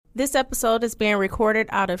This episode is being recorded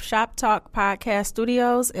out of Shop Talk Podcast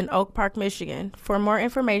Studios in Oak Park, Michigan. For more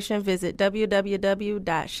information, visit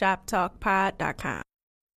www.shoptalkpod.com.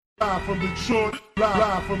 Live from Detroit,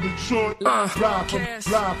 live from Detroit, live from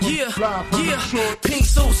Detroit. Pink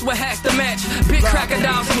suits with hacks to match. Big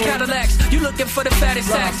crocodiles and Cadillacs. You looking for the fattest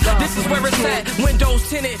sacks. This is where it's at. Windows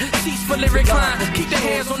tinted, seats fully reclined. Keep the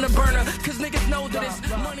hands on the burner, cause niggas know that it's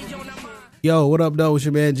money on the mind. Yo, what up, though? It's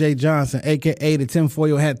your man, Jay Johnson, a.k.a. the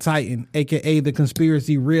tinfoil hat titan, a.k.a. the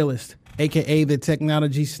conspiracy realist, a.k.a. the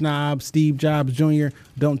technology snob, Steve Jobs Jr.,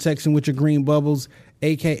 don't text him with your green bubbles,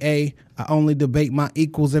 a.k.a. I only debate my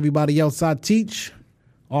equals, everybody else I teach,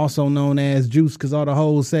 also known as Juice, because all the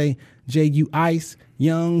hoes say J.U. Ice,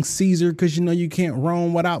 Young Caesar, because you know you can't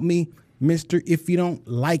roam without me, Mr. If you don't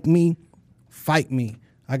like me, fight me.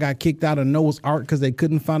 I got kicked out of Noah's Ark because they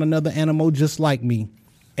couldn't find another animal just like me.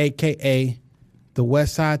 A.K.A. the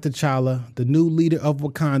West Side T'Challa, the new leader of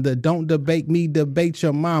Wakanda. Don't debate me, debate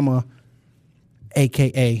your mama.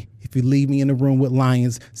 A.K.A. if you leave me in the room with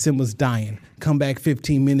lions, Simba's dying. Come back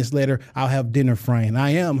 15 minutes later, I'll have dinner frying.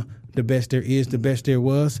 I am the best there is, the best there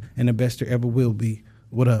was, and the best there ever will be.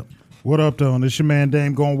 What up? What up, though? This your man,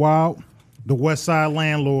 Dame Going Wild, the West Side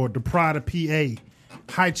Landlord, the Pride of PA,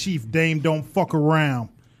 High Chief Dame Don't Fuck Around,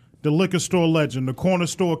 the liquor store legend, the corner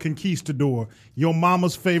store conquistador, your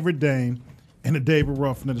mama's favorite dame, and the David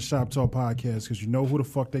Ruffin of the Shop Talk Podcast, because you know who the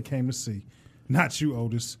fuck they came to see. Not you,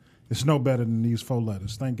 Otis. It's no better than these 4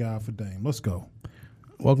 letters. Thank God for Dame. Let's go.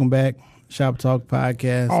 Welcome back. Shop Talk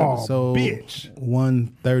Podcast, episode bitch.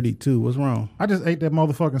 132. What's wrong? I just ate that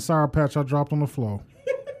motherfucking Sour Patch I dropped on the floor.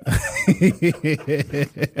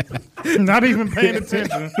 Not even paying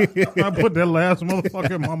attention. I put that last motherfucker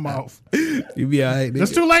in my mouth. You be all right.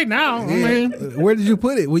 It's too late now. Yeah. I mean, where did you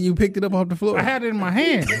put it when you picked it up off the floor? I had it in my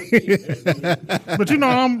hand. But you know,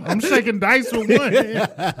 I'm shaking dice with one hand.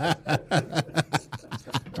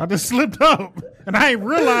 I just slipped up, and I ain't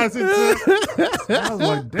realized it till I was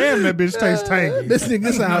like, damn, that bitch tastes tangy. This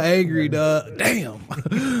nigga sound angry, dog. Damn.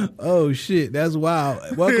 Oh, shit. That's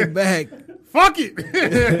wild. Welcome back. Fuck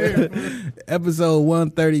it. Episode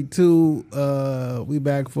 132. We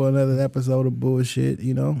back for another episode of bullshit,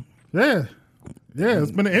 you know? Yeah,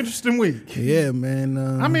 it's been an interesting week. Yeah, man.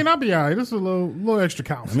 I mean, I'll be all right. This is a little extra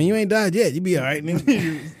count. I mean, you ain't died yet. You be all right,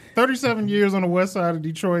 nigga. 37 years on the west side of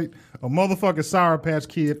Detroit, a motherfucking Sour Patch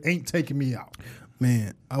Kid ain't taking me out.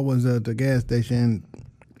 Man, I was at the gas station,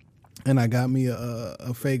 and I got me a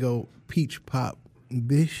Faygo Peach Pop.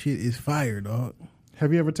 This shit is fire, dog.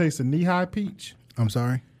 Have you ever tasted Knee High Peach? I'm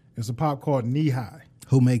sorry? It's a pop called Knee High.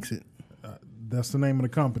 Who makes it? That's the name of the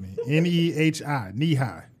company. Nehi, Knee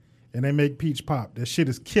High. And they make peach pop. That shit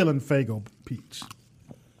is killing Faygo Peach.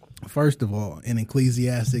 First of all, in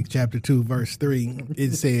Ecclesiastes chapter 2, verse 3,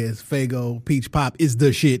 it says Faygo Peach Pop is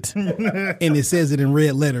the shit. And it says it in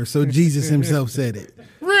red letters. So Jesus himself said it.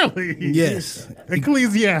 Really? Yes.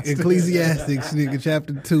 Ecclesiastes, nigga,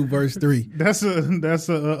 chapter 2, verse 3. That's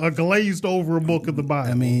a glazed over book of the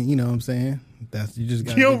Bible. I mean, you know what I'm saying? You just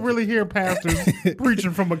got. You don't really hear pastors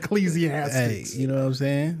preaching from Ecclesiastes. Hey, you know what I'm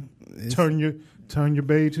saying? Turn your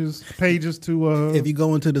pages to. If you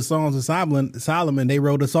go into the Songs of Solomon, they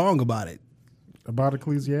wrote a song about it. About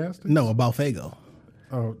Ecclesiastes? No, about Faygo.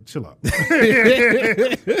 Oh, chill out.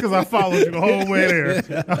 Because I followed you the whole way there.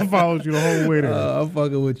 I'm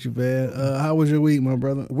fucking with you, man. How was your week, my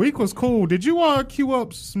brother? Week was cool. Did you cue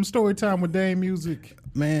up some story time with Dame music?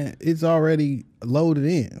 Man, it's already loaded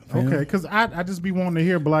in. Fam. Okay, because I just be wanting to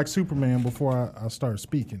hear Black Superman before I start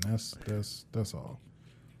speaking. That's all.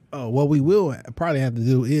 Oh, what we will probably have to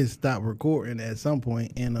do is stop recording at some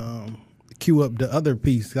point and cue up the other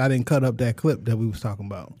piece. I didn't cut up that clip that we was talking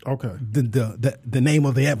about. Okay. The name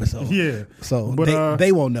of the episode. Yeah. So but,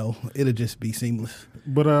 they won't know. It'll just be seamless.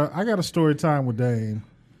 But I got a story time with Dame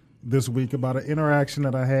this week about an interaction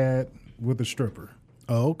that I had with a stripper.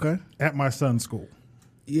 Oh, okay. At my son's school.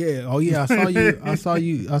 Yeah. Oh, yeah. I saw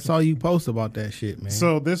you post about that shit, man.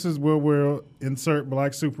 So this is where we'll insert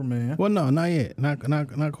Black Superman. Well, no, not yet.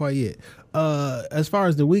 Not quite yet. As far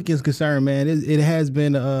as the week is concerned, man, it has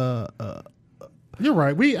been You're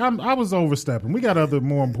right. I was overstepping. We got other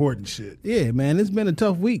more important shit. Yeah, man, it's been a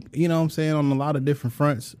tough week. You know what I'm saying, on a lot of different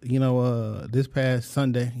fronts. You know, this past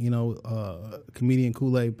Sunday, comedian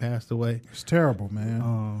Kool-Aid passed away. It's terrible,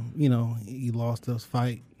 man. He lost his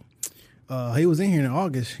fight. He was in here in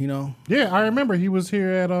August, you know. Yeah, I remember he was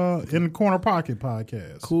here at in the Corner Pocket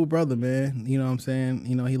podcast. Cool brother, man. You know what I'm saying?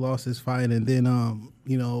 You know, he lost his fight, and then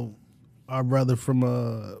our brother from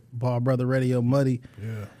Ball Brother Radio, Muddy.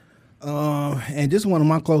 Yeah. And just one of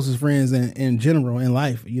my closest friends in general in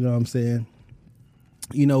life, you know what I'm saying?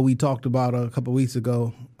 you know, we talked about a couple weeks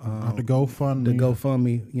ago The GoFundMe. the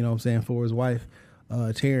GoFundMe, you know what I'm saying, for his wife,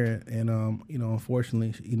 Taryn. And, you know,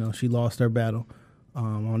 unfortunately, you know, she lost her battle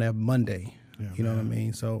on that Monday. Yeah, you know what I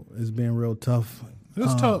mean? So it's been real tough.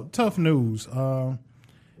 It's tough news.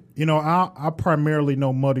 You know, I primarily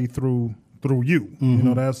know Muddy through you. Mm-hmm. You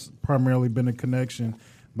know, that's primarily been a connection.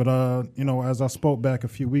 But, you know, as I spoke back a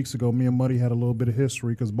few weeks ago, me and Muddy had a little bit of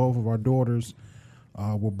history because both of our daughters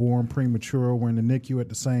were born premature, were in the NICU at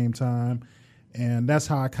the same time. And that's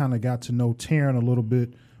how I kind of got to know Taryn a little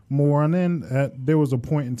bit more. And then there was a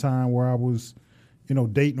point in time where I was, you know,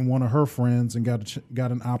 dating one of her friends and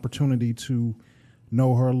got an opportunity to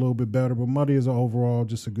know her a little bit better. But Muddy is overall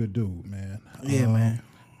just a good dude, man. Yeah, man.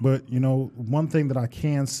 But, you know, one thing that I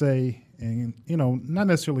can say and, you know, not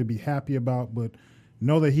necessarily be happy about, but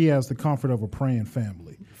know that he has the comfort of a praying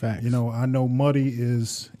family. Facts. You know, I know Muddy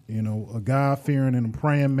is, you know, a God-fearing and a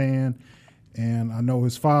praying man. And I know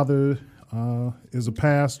his father is a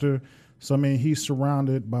pastor. So, I mean, he's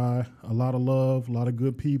surrounded by a lot of love, a lot of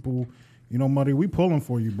good people. You know, Muddy, we pulling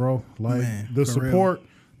for you, bro. Like, Man, the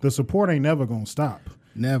for support ain't never going to stop.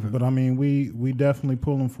 Never. But, I mean, we definitely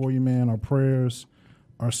pulling for you, man. Our prayers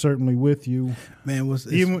are certainly with you. Man,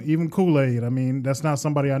 even Kool-Aid. I mean, that's not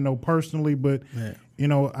somebody I know personally, but, Man. you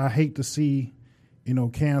know, I hate to see, you know,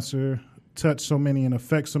 cancer touch so many and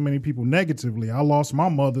affect so many people negatively. I lost my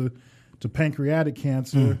mother to pancreatic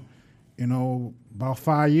cancer, you know, about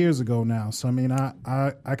 5 years ago now. So, I mean,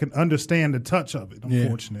 I can understand the touch of it,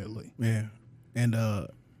 unfortunately. Yeah. And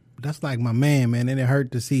that's like my man, and it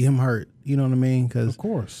hurt to see him hurt. You know what I mean? Cause Of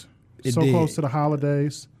course. It So did. close to the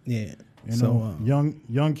holidays. Yeah. You So, know,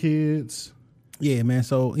 young kids. Yeah, man.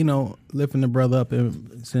 So, you know, lifting the brother up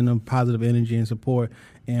and sending him positive energy and support.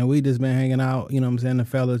 And we just been hanging out, you know what I'm saying? The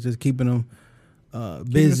fellas just keeping them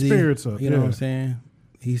busy. the spirits up, You know yeah. what I'm saying?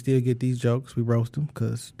 He still get these jokes. We roast him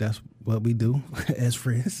because that's what we do as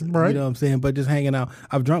friends. Right. You know what I'm saying? But just hanging out.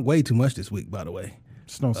 I've drunk way too much this week, by the way.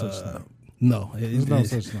 It's no such thing. No. There's no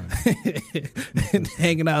such thing.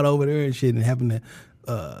 Hanging out over there and shit and having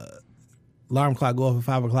the alarm clock go off at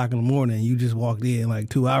 5 o'clock in the morning and you just walked in like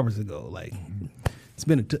 2 hours ago. Like, it's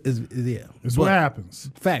been yeah. It's But- what happens.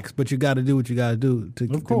 Facts, but you got to do what you got to do to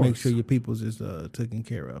make course. sure your people's is taken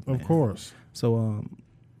care of. Man. Of course. So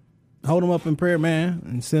hold them up in prayer, man,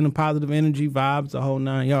 and send them positive energy, vibes, the whole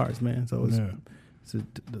 9 yards, man. So it's a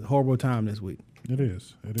horrible time this week. It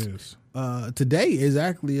is. It is. Today is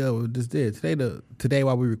actually today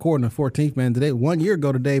while we're recording the 14th, man. Today 1 year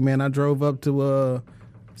ago today, man, I drove up to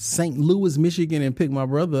St. Louis, Michigan, and picked my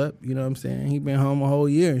brother up. You know what I'm saying? He been home a whole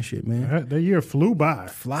year and shit, man. That year flew by.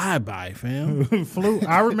 Fly by, fam.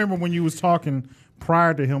 I remember when you was talking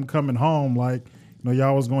prior to him coming home, like, you know,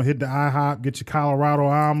 y'all was gonna hit the IHOP, get your Colorado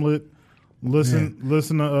omelet, listen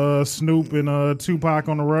to Snoop and Tupac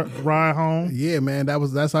on the ride home. Yeah, man,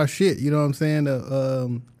 that's our shit. You know what I'm saying?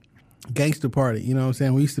 The gangster party. You know what I'm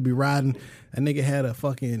saying? We used to be riding. That nigga had a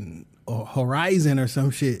fucking Horizon or some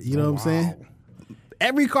shit. You know what I'm saying?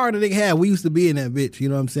 Every car that they had, we used to be in that bitch. You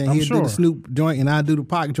know what I'm saying? He'd do the Snoop joint and I do the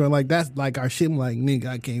Pac joint. Like, that's like our shit. I'm like, nigga,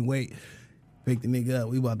 I can't wait. Pick the nigga up.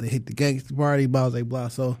 We about to hit the gangster party, blah.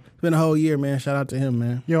 So it's been a whole year, man. Shout out to him,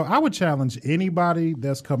 man. Yo, I would challenge anybody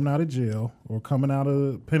that's coming out of jail or coming out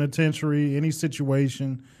of penitentiary, any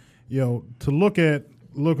situation, yo, to looking at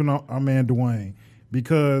our man Dwayne,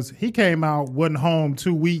 because he came out, wasn't home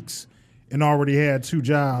 2 weeks, and already had 2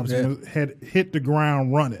 jobs and had hit the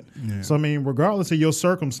ground running. Yeah. So, I mean, regardless of your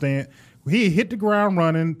circumstance, he hit the ground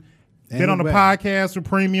running, been on the podcast with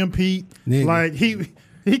Premium Pete. Nigga. Like,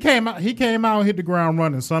 he came out and hit the ground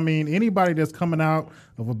running. So, I mean, anybody that's coming out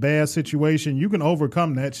of a bad situation, you can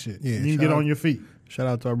overcome that shit. Yeah, you can get on your feet. Shout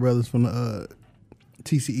out to our brothers from the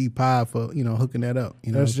TCE Pod for, you know, hooking that up.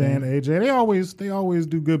 You know, that's Jay and AJ. They always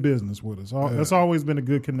do good business with us. That's always been a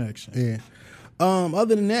good connection. Yeah.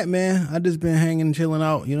 Other than that, man, I just been hanging and chilling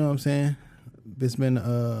out. You know what I'm saying? It's been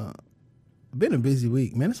a busy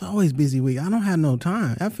week, man. It's always busy week. I don't have no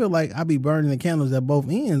time. I feel like I be burning the candles at both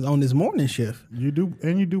ends on this morning shift. You do,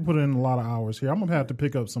 and you do put in a lot of hours here. I'm gonna have to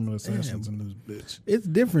pick up some of the sessions in this bitch. It's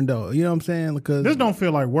different though. You know what I'm saying? Because this don't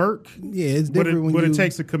feel like work. Yeah, it's different. But it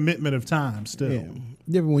takes a commitment of time still. Yeah,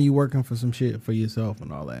 different when you working for some shit for yourself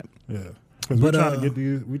and all that. Yeah, because we're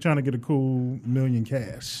trying to get a cool $1 million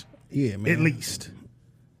cash. Yeah, man. At least.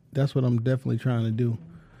 That's what I'm definitely trying to do.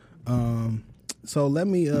 So let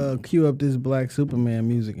me cue up this Black Superman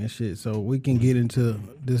music and shit so we can get into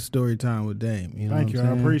this story time with Dame. You know Thank you. I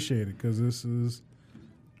appreciate it because this is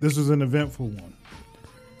an eventful one.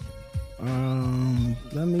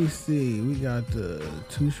 Let me see. We got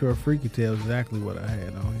Too Short Freaky Tales. Exactly what I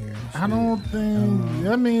had on here. I don't think.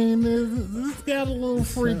 I mean, it's got a little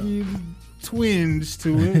freaky twinge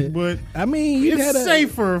to it, but I mean, you it's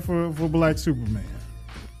safer for Black Superman.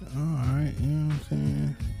 All right, you know what I'm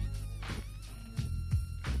saying.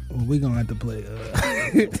 Well, we're gonna have to play.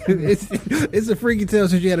 It's a freaky tale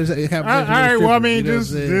since you had a conversation. All right. Well, I mean,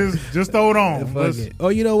 just throw it on. Fuck it. Oh,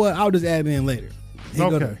 you know what? I'll just add it in later.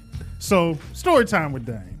 Okay. So, story time with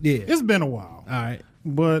Dane. Yeah. It's been a while. All right.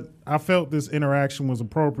 But I felt this interaction was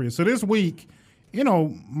appropriate. So this week, you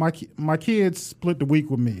know, my kids split the week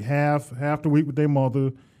with me. Half the week with their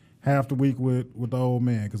mother, half the week with the old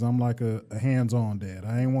man, because I'm like a hands-on dad.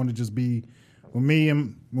 I ain't want to just be when me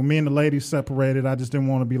and the ladies separated. I just didn't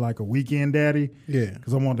want to be like a weekend daddy. Yeah.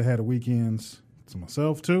 Because I wanted to have the weekends to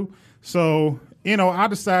myself too. So, you know, I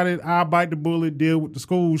decided I'll bite the bullet, deal with the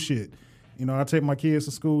school shit. You know, I take my kids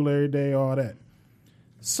to school every day, all that.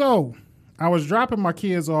 So I was dropping my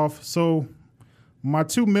kids off. So my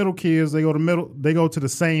two middle kids, they go to the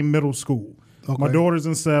same middle school. Okay. My daughter's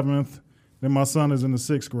in 7th, then my son is in the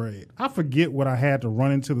 6th grade. I forget what I had to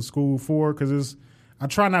run into the school for because I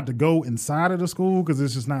try not to go inside of the school because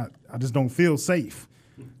it's just not. I just don't feel safe.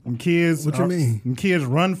 When kids, what you mean? When kids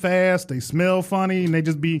run fast, they smell funny, and they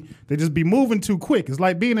just be moving too quick. It's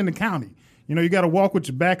like being in the county. You know, you got to walk with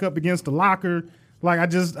your back up against the locker. Like I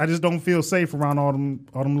just don't feel safe around all them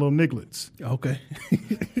little nigglets. Okay.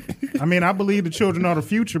 I mean, I believe the children are the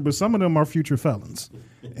future, but some of them are future felons.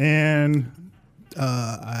 And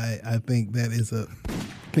I think that is a.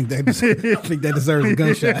 I think that deserves a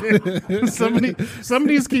gunshot. some of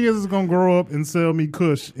these kids is gonna grow up and sell me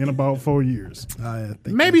Kush in about 4 years.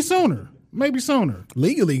 Maybe sooner.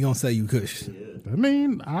 Legally gonna sell you Kush. I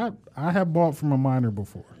mean, I have bought from a minor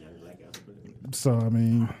before. So, I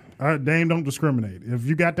mean, Dame don't discriminate. If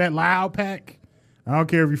you got that loud pack, I don't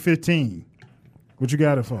care if you're 15. What you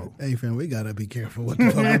got it for? Hey, fam, we got to be careful what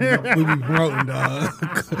the fuck we be promoting, dog.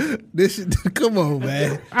 Come on,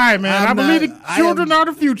 man. All right, man. I believe the children are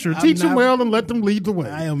the future. Teach them well and let them lead the way.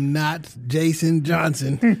 I am not Jason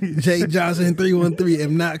Johnson. Jay Johnson 313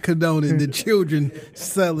 am not condoning the children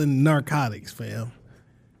selling narcotics, fam.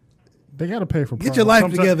 They got to pay for prom. Get your life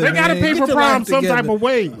together, They got to pay for prom some type of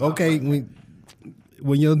way. Okay,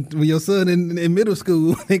 when your son in middle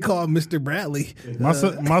school, they call him Mr. Bradley. My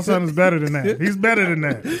son is better than that. He's better than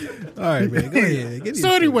that. All right, man. Go ahead. So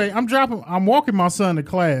anyway, I'm walking my son to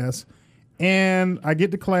class, and I get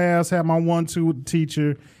to class, have my 1-2 with the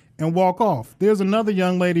teacher, and walk off. There's another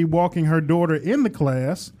young lady walking her daughter in the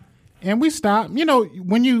class, and we stop. You know,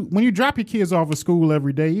 when you drop your kids off at school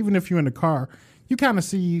every day, even if you're in the car, you kind of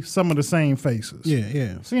see some of the same faces.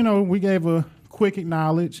 Yeah. So, you know, we gave a quick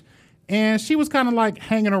acknowledge. And she was kind of like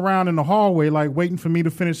hanging around in the hallway, like waiting for me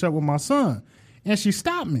to finish up with my son. And she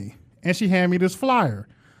stopped me and she handed me this flyer.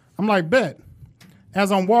 I'm like, bet.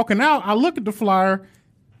 As I'm walking out, I look at the flyer.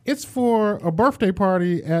 It's for a birthday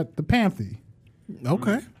party at the Panthy.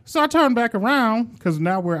 Okay. So I turned back around because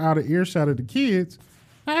now we're out of earshot of the kids.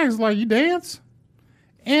 I was like, you dance?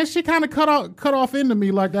 And she kind of cut off into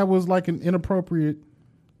me like that was like an inappropriate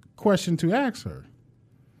question to ask her.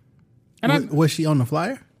 And was she on the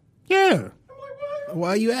flyer? Yeah. Why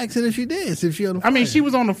are you asking if she did? If she on the flyer? I mean, she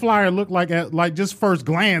was on the flyer. It looked like at just first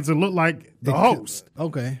glance, it looked like the host.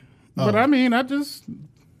 Okay. But I mean, I just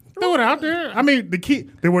threw it out there. I mean,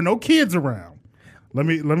 there were no kids around. Let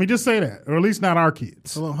me just say that, or at least not our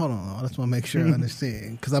kids. Hold on. I just want to make sure I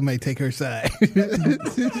understand because I may take her side.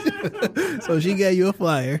 So she gave you a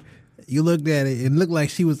flyer. You looked at it. It looked like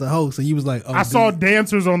she was the host, and you was like, "Oh." I saw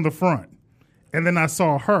dancers on the front, and then I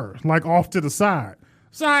saw her like off to the side.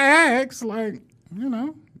 So I asked, like, you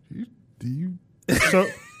know, do you show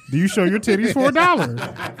your titties for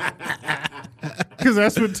 $1? Because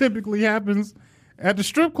that's what typically happens at the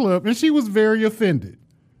strip club. And she was very offended.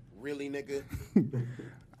 Really, nigga?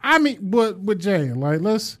 I mean, but Jay, like,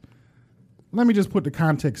 let me just put the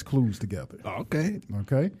context clues together. Okay.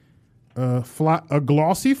 A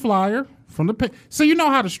glossy flyer from the so you know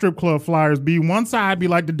how the strip club flyers be. One side be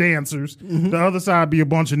like the dancers, the other side be a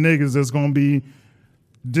bunch of niggas that's gonna be.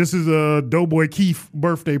 This is a Doughboy Keith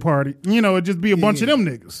birthday party. You know, it just be a bunch of them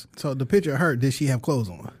niggas. So the picture of her, did she have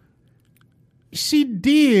clothes on? She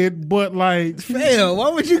did, but like... Fail. Why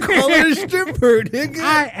would you call her a stripper, nigga?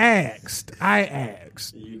 I asked.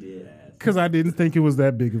 You did ask. Because I didn't think it was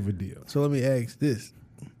that big of a deal. So let me ask this.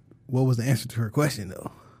 What was the answer to her question,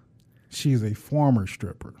 though? She's a former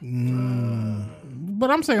stripper.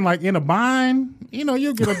 But I'm saying, like, in a bind, you know,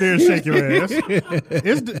 you'll get up there and shake your ass.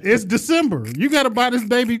 It's December. You got to buy this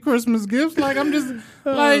baby Christmas gifts. Like, I'm just,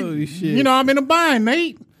 like, shit. You know, I'm in a bind,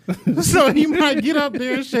 Nate. So he might get up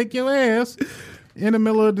there and shake your ass in the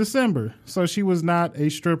middle of December. So she was not a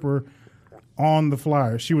stripper on the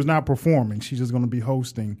flyer. She was not performing. She's just going to be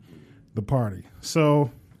hosting the party.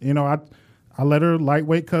 So, I let her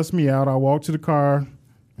lightweight cuss me out. I walked to the car,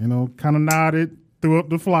 kind of nodded, threw up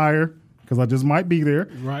the flyer because I just might be there.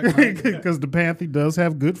 Right. Because the Panthy does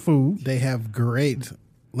have good food. They have great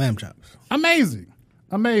lamb chops. Amazing.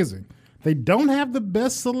 They don't have the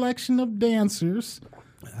best selection of dancers.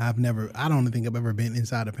 I don't think I've ever been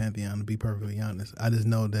inside a Pantheon, to be perfectly honest. I just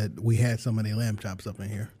know that we had so many lamb chops up in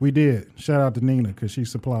here. We did. Shout out to Nina because she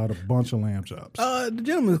supplied a bunch of lamb chops. The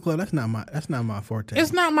Gentleman's Club, that's not my forte.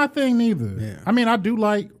 It's not my thing neither. Yeah. I mean, I do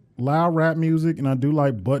like loud rap music and I do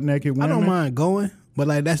like butt naked women. I don't mind going, but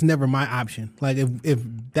like that's never my option. Like if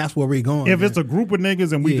that's where we're going. If it's a group of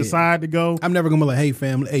niggas and we decide to go, I'm never gonna be like, hey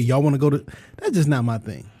family, hey, y'all wanna go to that's just not my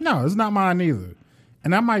thing. No, it's not mine either.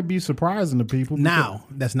 And that might be surprising to people. Now,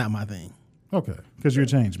 that's not my thing. Okay, because you're a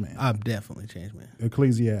changed man. I've definitely changed, man.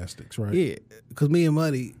 Ecclesiastics, right? Yeah, because me and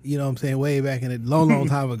Muddy, you know what I'm saying, way back in a long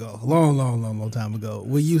time ago, long time ago,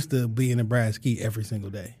 we used to be in the Brass Key every single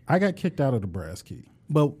day. I got kicked out of the Brass Key.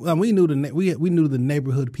 But we knew we knew the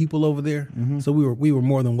neighborhood people over there, so we were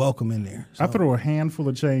more than welcome in there. So. I threw a handful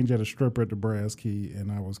of change at a stripper at the Brass Key,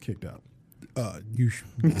 and I was kicked out. I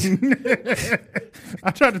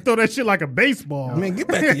tried to throw that shit like a baseball. I mean, get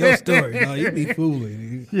back to your story. No, you be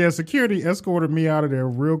fooling. Yeah, security escorted me out of there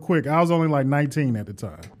real quick. I was only like 19 at the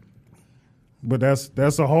time. But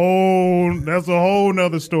that's a whole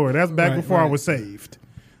nother story. That's back before I was saved.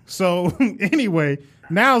 So anyway,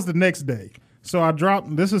 now's the next day. So I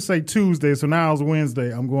dropped, this is say Tuesday, so now it's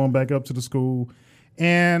Wednesday. I'm going back up to the school.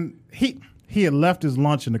 And he had left his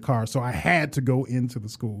lunch in the car, so I had to go into the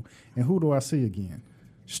school. And who do I see again?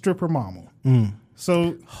 Stripper mama.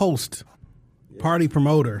 So Host, party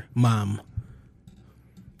promoter, mom.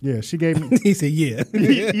 Yeah, she gave me. He said, "Yeah,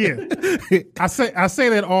 yeah." I say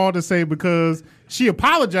that all to say because she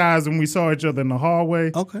apologized when we saw each other in the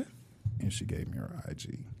hallway. Okay. And she gave me her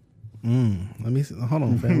IG. Let me see. Hold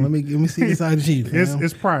on, fam. Let me see this IG. Fam.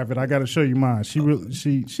 It's private. I got to show you mine.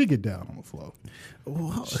 She get down on the floor.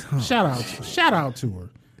 Shout out to her.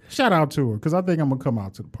 Shout out to her because I think I'm gonna come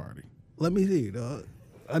out to the party. Let me see, dog.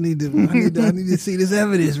 I need to see this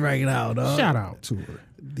evidence right now, dog. Shout out to her.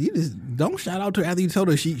 You just don't shout out to her after you told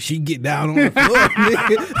her she get down on the floor.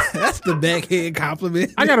 Nigga. That's the backhand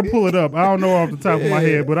compliment. I gotta pull it up. I don't know off the top of my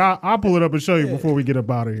head, but I'll pull it up and show you before we get up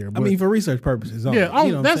out of here. But, I mean, for research purposes. Yeah,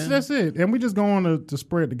 you know that's it. And we just going to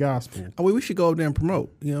spread the gospel. We should go up there and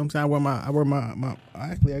promote. You know what I'm saying? I wear my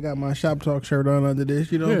actually I got my Shop Talk shirt on under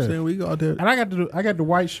this. You know what I'm saying? We go out there. And I got the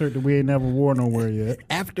white shirt that we ain't never wore nowhere yet.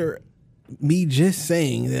 After me just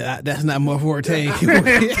saying that that's not my forte.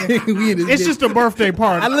 It's just a birthday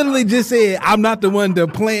party. I literally just said I'm not the one to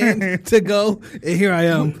plan to go, and here I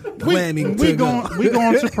am planning to go. We're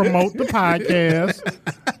going to promote the podcast.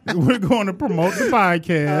 We're going to promote the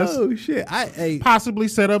podcast. Oh shit! Possibly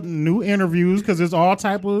set up new interviews because there's all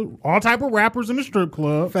type of rappers in the strip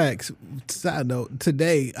club. Facts. Side note: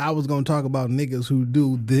 today I was going to talk about niggas who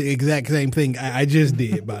do the exact same thing I just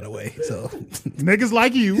did. By the way, so niggas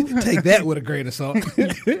like you take that with a grain of salt.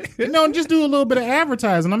 No, just do a little bit of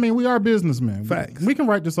advertising. I mean, we are businessmen. Facts. We can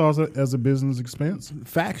write this also as a business expense.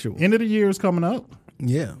 Factual. End of the year is coming up.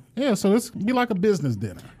 Yeah. Yeah, so it's be like a business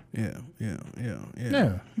dinner. Yeah.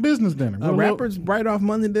 Yeah, business dinner. Rappers right off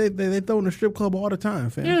Monday, they throw in the strip club all the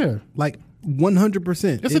time, fam. Yeah. Like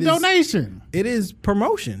 100%. It's a donation. It is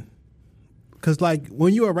promotion. Because like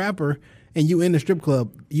when you're a rapper and you in the strip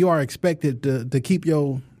club, you are expected to keep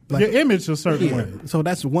your image a certain way. So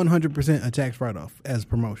that's 100% a tax write-off as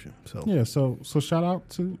promotion. So yeah, so shout out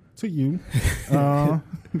to you.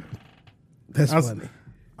 That's funny.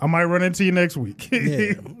 I might run into you next week.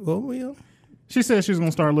 Yeah. Well, yeah. She said she was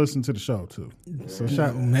gonna start listening to the show too. So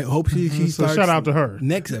hope she starts. Shout out to her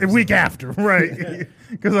next episode. Week after, right?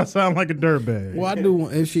 Because I sound like a dirtbag. Well, I do.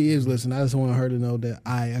 Want, if she is listening, I just want her to know that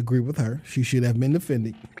I agree with her. She should have been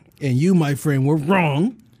defended, and you, my friend, were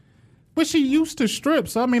wrong. But she used to strip,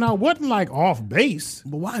 so I mean, I wasn't like off base.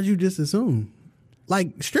 But why did you just assume?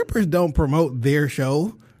 Like strippers don't promote their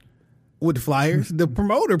show with flyers. The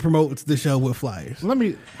promoter promotes the show with flyers.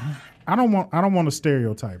 I don't want to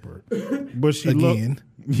stereotype her, but she again.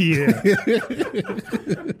 Yeah.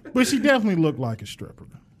 But she definitely looked like a stripper.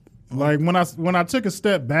 Like when I took a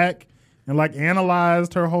step back and like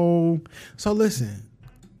analyzed her whole. So listen,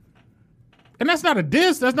 And that's not a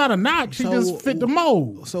diss. That's not a knock. She just fit the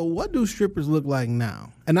mold. So what do strippers look like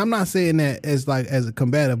now? And I'm not saying that as a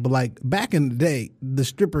combative, but like back in the day, the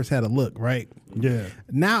strippers had a look, right? Yeah.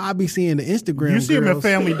 Now I be seeing the Instagram. You see them girls. at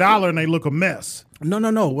Family Dollar and they look a mess. No.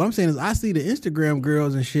 What I'm saying is I see the Instagram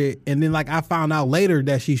girls and shit, and then like I found out later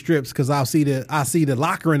that she strips because I see the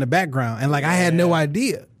locker in the background, and like I had no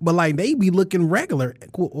idea. But like they be looking regular,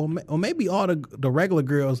 or maybe all the regular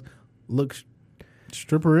girls look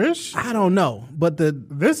Stripper-ish? I don't know, but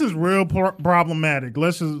This is real problematic.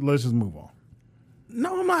 Let's just move on.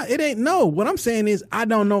 No, I'm not. It ain't no. What I'm saying is I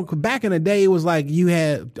don't know. 'Cause back in the day, it was like you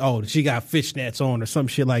had she got fishnets on or some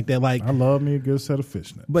shit like that. Like I love me a good set of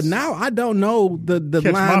fishnets. But now I don't know the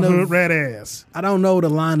Catch line my of hood rat ass. I don't know the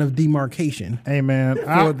line of demarcation. Hey man,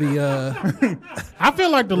 for the I feel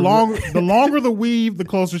like the longer the weave, the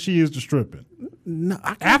closer she is to stripping. No,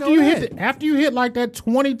 I can't After go you ahead. after you hit like that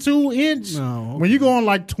 22 inch, No. when you go on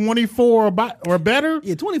like 24 or better,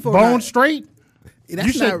 Yeah, 24 bone not- straight,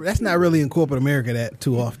 That's not really in corporate America that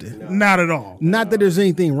too often. not at all. Not that there's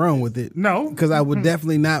anything wrong with it. No. because I would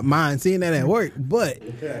definitely not mind seeing that at work. But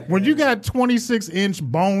When you got 26-inch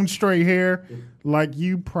bone straight hair, like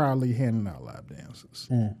you probably handing out lap dances.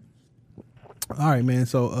 all right, man.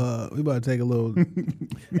 So we about to take a little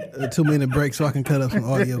 2-minute break so I can cut up some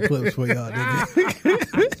audio clips for y'all.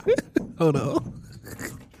 Nigga. Hold on.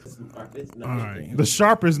 All right, the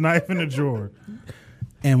sharpest knife in the drawer.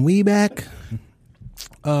 And we back.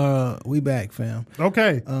 We back, fam.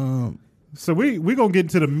 Okay, so we gonna get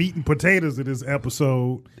into the meat and potatoes of this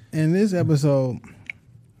episode. In this episode,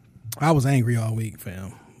 I was angry all week,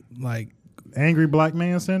 fam. Like, Angry black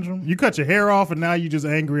man syndrome. You cut your hair off and now you just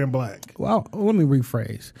angry and black. well, let me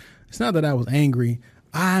rephrase. It's not that I was angry.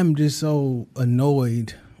 I'm just so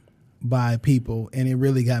annoyed by people, and it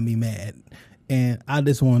really got me mad. And I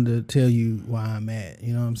just wanted to tell you why I'm mad.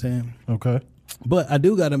 You know what I'm saying? Okay. But I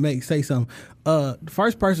do got to say something. The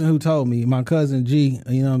first person who told me, my cousin G,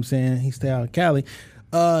 you know what I'm saying? He stayed out of Cali.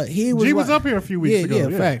 He was G was up here a few weeks ago.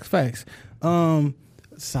 Yeah, facts.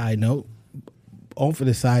 Side note. On for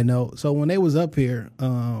the side note. So when they was up here,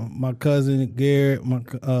 my cousin Garrett,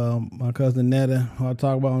 my cousin Netta, who I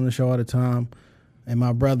talk about on the show all the time, and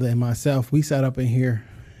my brother and myself, we sat up in here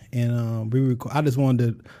and I just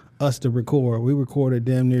wanted us to record. We recorded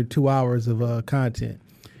damn near 2 hours of content.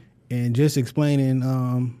 And just explaining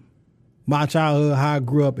my childhood, how I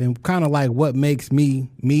grew up, and kind of like what makes me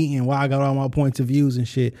me, and why I got all my points of views and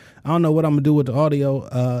shit. I don't know what I'm gonna do with the audio.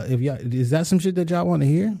 If y'all, is that some shit that y'all want to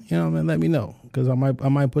hear? You know what I mean? Let me know, because I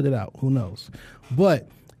might put it out. Who knows? But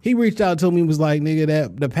he reached out to me and was like, "Nigga,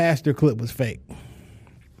 that the pastor clip was fake."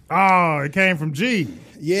 Oh, it came from G.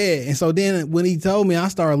 Yeah, and so then when he told me, I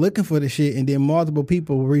started looking for the shit, and then multiple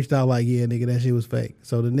people reached out like, "Yeah, nigga, that shit was fake."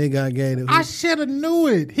 So the nigga I gave it, I should have knew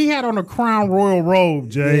it. He had on a Crown Royal robe,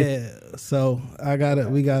 Jay. yeah. So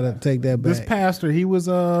we gotta take that back. This pastor, he was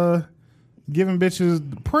giving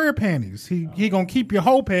bitches prayer panties. He gonna keep your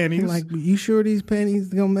whole panties. Like, you sure these panties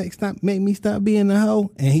gonna make me stop being a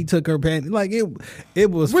hoe? And he took her panties. Like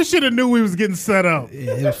it was. we should have knew we was getting set up.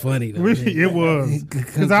 Yeah, it was funny though. It was,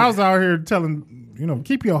 because I was out here telling,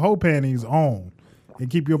 keep your whole panties on and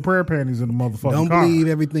keep your prayer panties in the motherfucking Don't car. believe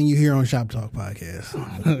everything you hear on Shop Talk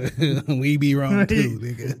podcast. We be wrong too,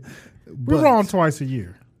 nigga. We're But, wrong twice a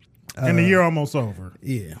year, and the year almost over.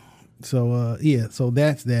 Yeah. So so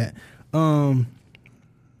that's that.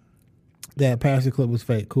 That pastor clip was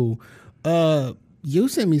fake. Cool. You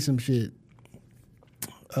sent me some shit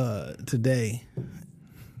today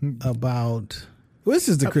about. Well, this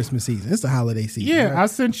is the Christmas season. It's the holiday season. Yeah, right? I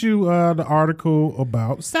sent you the article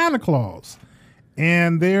about Santa Claus,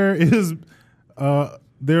 and there's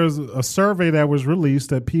a survey that was released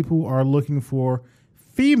that people are looking for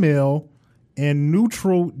female and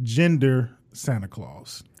neutral gender Santa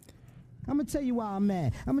Claus. I'm gonna tell you why I'm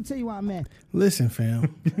mad. Listen,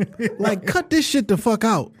 fam. Like, cut this shit the fuck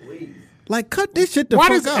out. Like, cut this shit the Why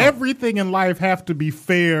fuck does out. everything in life have to be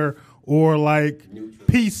fair or like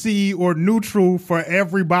PC or neutral for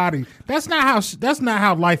everybody? That's not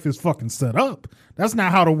how life is fucking set up. That's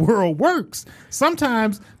not how the world works.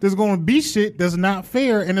 Sometimes there's going to be shit that's not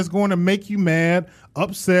fair, and it's going to make you mad,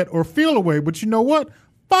 upset, or feel away. But you know what?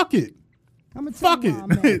 Fuck it. I'm gonna tell Fuck you it. why I'm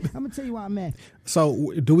mad. I'm gonna tell you why I'm mad.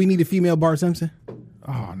 So, do we need a female Bart Simpson?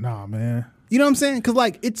 Oh, nah, man. You know what I'm saying? Because,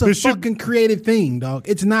 like, it's a This should- fucking created thing, dog.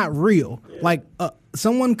 It's not real. Like,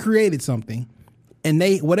 someone created something, and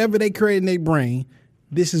whatever they created in their brain,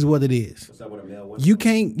 this is what it is. You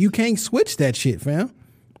can't switch that shit, fam.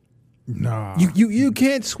 Nah. You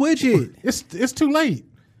can't switch it. It's too late.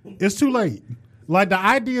 It's too late. Like the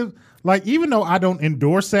idea, Like, even though I don't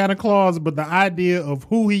endorse Santa Claus, but the idea of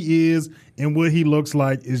who he is and what he looks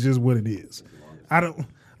like is just what it is. I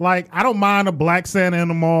don't mind a black Santa in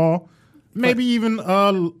the mall. Maybe even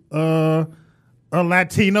a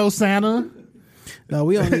Latino Santa. No,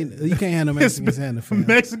 we don't need. You can't have no Mexican Santa. Fam.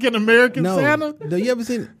 Mexican American No, Santa. do you ever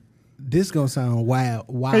seen? This gonna sound wild,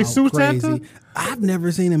 Jesus crazy. Santa? I've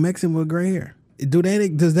never seen a Mexican with gray hair.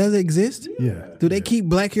 Does that exist? Yeah. Do they keep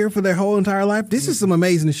black hair for their whole entire life? This is some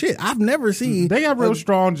amazing shit. I've never seen. They got real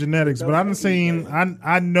strong genetics, but I've seen.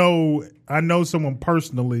 I know someone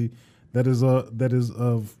personally that is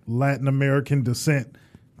of Latin American descent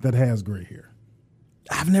that has gray hair.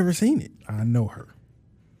 I've never seen it. I know her.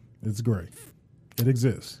 It's gray. It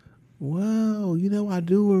exists. Whoa, I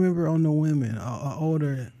do remember on the women,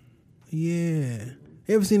 older. Yeah.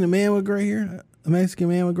 You ever seen a man with gray hair? A Mexican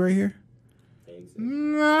man with gray hair?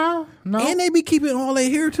 No. And they be keeping all their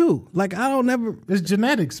hair too. Like I don't never. It's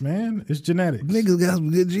genetics, man. It's genetics. Niggas got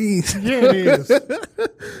some good genes. Yeah, it is.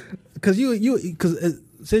 Because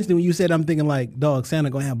essentially when you said, I'm thinking like, dog, Santa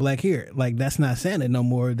gonna have black hair. Like that's not Santa no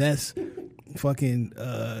more. That's fucking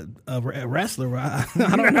a wrestler. I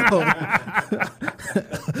don't know.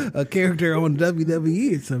 A character on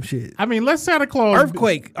WWE or some shit. I mean, let Santa Claus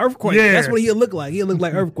Earthquake. Yeah. That's what he'll look like. He'll look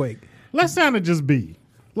like Earthquake. Let Santa just be.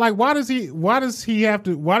 Like, why does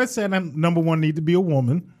Santa, number one, need to be a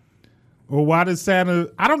woman? Or why does Santa,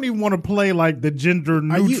 I don't even want to play like the gender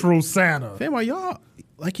neutral Santa. Fam, are y'all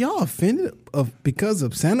offended because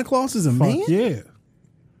of Santa Claus is a man? Fuck yeah.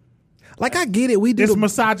 Like I get it. It's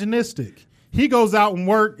misogynistic. He goes out and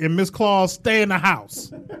work and Miss Claus stay in the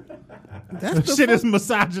house. That shit is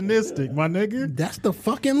misogynistic, my nigga. That's the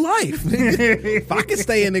fucking life. If I can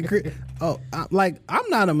stay in the crib, I'm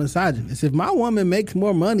not a misogynist. If my woman makes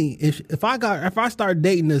more money, if I start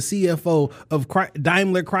dating the CFO of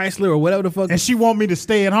Daimler Chrysler or whatever the fuck, and she want me to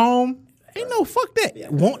stay at home, ain't no fuck that.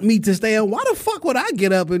 Want me to stay on? Why the fuck would I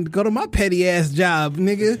get up and go to my petty ass job,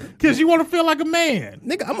 nigga? Because you want to feel like a man,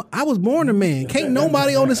 nigga. I was born a man. Can't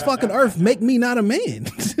nobody on this fucking earth make me not a man.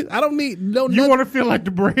 I don't need no. You want to feel like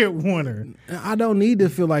the breadwinner. I don't need to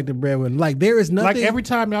feel like the breadwinner. Like there is nothing. Like every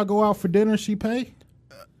time y'all go out for dinner, she pay.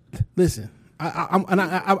 Listen,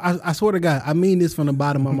 I swear to God, I mean this from the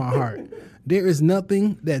bottom of my heart. There is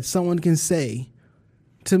nothing that someone can say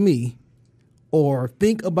to me or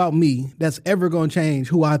think about me that's ever going to change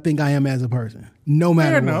who I think I am as a person, no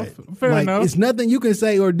matter what. Fair enough. It's nothing you can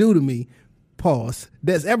say or do to me, pause,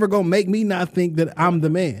 that's ever going to make me not think that I'm the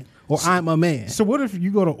man or I'm a man. So what if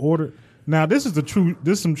you go to order? Now, this is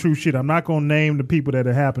some true shit. I'm not going to name the people that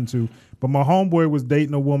it happened to, but my homeboy was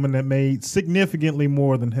dating a woman that made significantly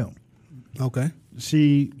more than him. Okay.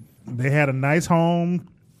 They had a nice home,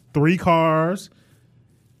 3 cars.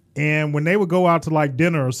 And when they would go out to like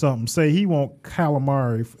dinner or something, say he want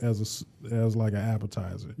calamari as like an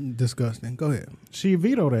appetizer. Disgusting. Go ahead. She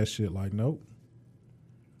vetoed that shit. Like, nope.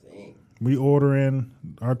 Dang. We order in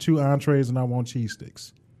our 2 entrees and I want cheese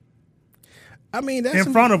sticks. I mean, that's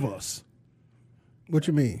in front of us. What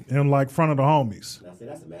you mean? In like front of the homies. Now, see,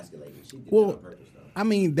 that's emasculating. She did Well, that on purpose, though. I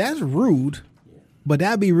mean, that's rude, but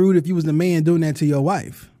that'd be rude if you was the man doing that to your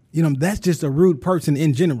wife. You know, that's just a rude person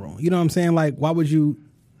in general. You know what I'm saying? Like, why would you?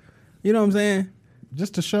 You know what I'm saying?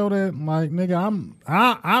 Just to show that, like, nigga,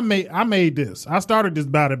 I made this. I started this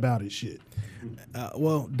bout it shit.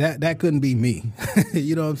 Well, that couldn't be me.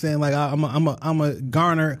 You know what I'm saying? Like, I'm a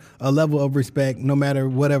garner a level of respect, no matter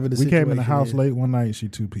whatever the situation is. We came in the house late one night. She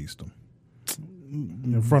 2-pieced him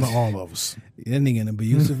in front of all of us. That nigga in an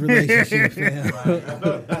abusive relationship, fam.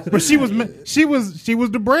 But she was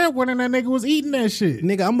the breadwinner. And that nigga was eating that shit.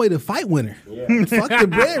 Nigga, I'm with a fight winner. Yeah. Fuck the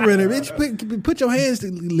breadwinner, bitch. Put your hands.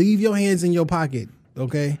 Leave your hands in your pocket,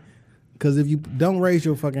 okay? Because if you don't raise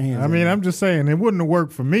your fucking hands, I mean, I'm just saying it wouldn't have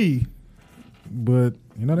worked for me. But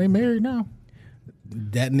they married now.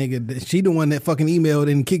 That nigga, she the one that fucking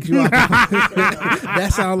emailed and kicked you out.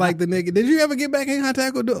 That sound like the nigga. Did you ever get back in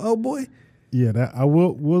contact with the old boy? Yeah, that I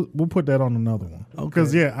will. We'll put that on another one.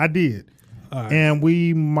 Because I did, and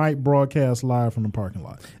we might broadcast live from the parking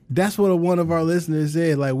lot. That's what one of our listeners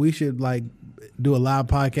said. Like we should like do a live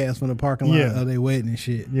podcast from the parking lot of their wedding and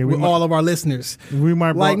shit. Yeah, with all of our listeners. We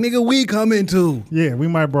might nigga, we coming too. Yeah, we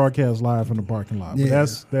might broadcast live from the parking lot. But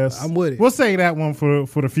that's I'm with it. We'll say that one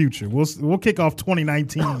for the future. We'll kick off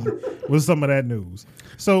 2019 with some of that news.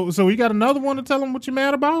 So you got another one to tell them what you're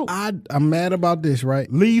mad about? I'm mad about this,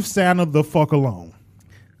 right? Leave Santa the fuck alone.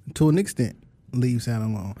 To an extent, leave Santa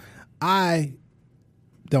alone. I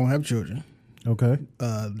don't have children. Okay.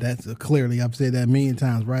 That's clearly, I've said that a million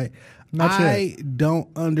times, right? Not yet. I don't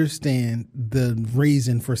understand the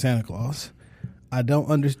reason for Santa Claus. I don't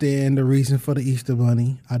understand the reason for the Easter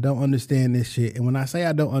Bunny. I don't understand this shit. And when I say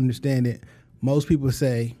I don't understand it, most people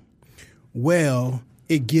say, well,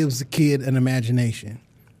 it gives the kid an imagination.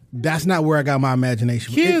 That's not where I got my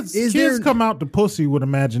imagination. Kids come out the pussy with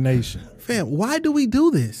imagination. Fam, why do we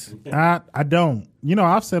do this? I don't. You know,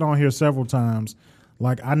 I've said on here several times,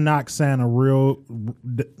 like I knock Santa real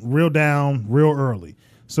down real early.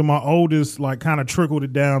 So my oldest like kind of trickled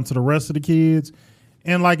it down to the rest of the kids,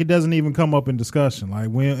 and like it doesn't even come up in discussion. Like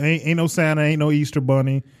when ain't no Santa, ain't no Easter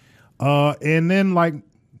Bunny, and then like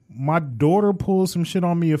my daughter pulled some shit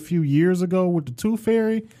on me a few years ago with the Tooth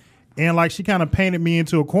Fairy, and like she kind of painted me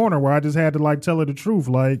into a corner where I just had to like tell her the truth.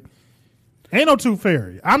 Like, ain't no Tooth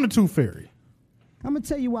Fairy. I'm the Tooth Fairy. I'm gonna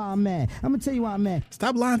tell you why I'm mad.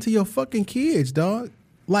 Stop lying to your fucking kids, dog.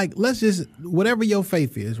 Like, let's just, whatever your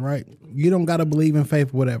faith is, right? You don't got to believe in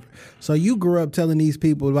faith or whatever. So you grew up telling these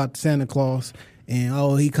people about Santa Claus and,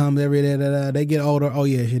 oh, he comes every day, they get older. Oh,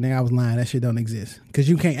 yeah, shit, nigga, I was lying. That shit don't exist because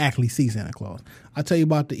you can't actually see Santa Claus. I tell you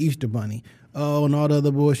about the Easter Bunny. Oh, and all the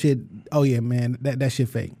other bullshit. Oh, yeah, man, that shit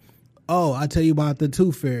fake. Oh, I tell you about the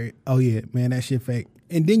Tooth Fairy. Oh, yeah, man, that shit fake.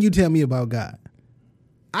 And then you tell me about God.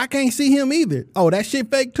 I can't see him either. Oh, that shit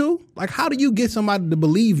fake too? Like, how do you get somebody to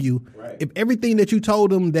believe you if everything that you told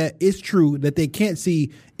them that is true, that they can't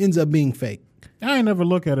see, ends up being fake? I ain't never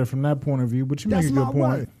look at it from that point of view, but you That's make a good my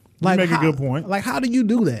point. word. You make a good point. Like, how do you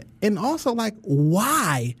do that? And also, like,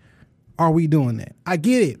 why are we doing that? I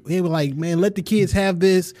get it. They were like, man, let the kids have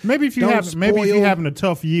this. Maybe if you're having a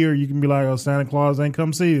tough year, you can be like, oh, Santa Claus ain't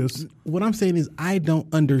come see us. What I'm saying is I don't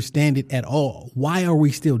understand it at all. Why are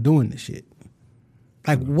we still doing this shit?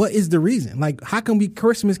 Like, what is the reason? Like, how come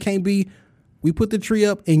Christmas can't be, we put the tree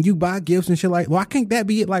up and you buy gifts and shit like, why can't that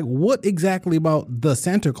be it? Like, what exactly about the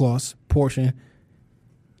Santa Claus portion?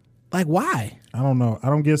 Like, why? I don't know. I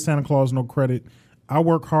don't give Santa Claus no credit. I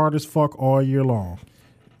work hard as fuck all year long.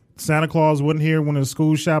 Santa Claus wasn't here when it was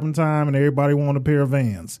school shopping time and everybody wanted a pair of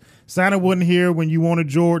Vans. Santa wasn't here when you wanted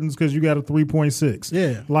Jordans because you got a 3.6.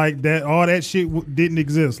 Yeah. Like that, all that shit didn't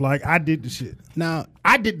exist. Like, I did the shit. Now,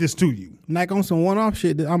 I did this to you. like on some one-off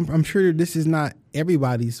shit, I'm sure this is not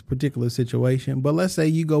everybody's particular situation, but let's say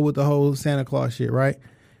you go with the whole Santa Claus shit, right?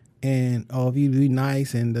 And if you be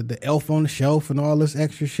nice and the elf on the shelf and all this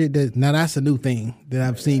extra shit, now that's a new thing that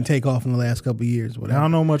I've seen take off in the last couple of years. Whatever. I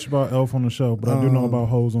don't know much about Elf on the Shelf, but I do know about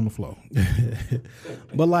Hoes on the Floor.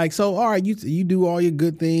 But like, so all right, you do all your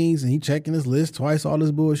good things and he checking his list twice, all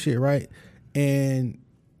this bullshit, right? And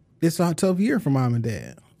it's a tough year for mom and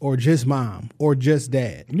dad, or just mom, or just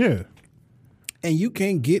dad. Yeah. And you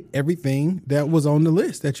can't get everything that was on the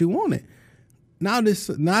list that you wanted. Now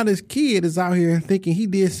this kid is out here thinking he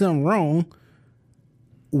did something wrong,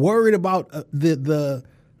 worried about the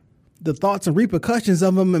thoughts and repercussions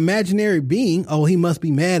of an imaginary being. Oh, he must be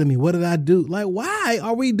mad at me. What did I do? Like, why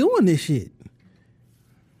are we doing this shit?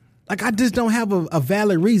 Like, I just don't have a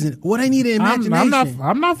valid reason. What I need an imagination.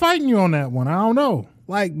 I'm not fighting you on that one. I don't know.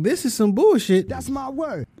 Like, this is some bullshit. That's my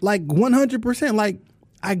word. Like 100%. Like,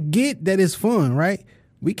 I get that it's fun, right?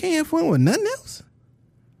 We can't have fun with nothing else.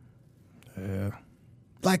 Yeah.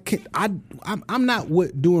 Like, I'm not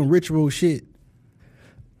doing ritual shit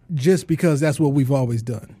just because that's what we've always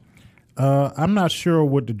done. I'm not sure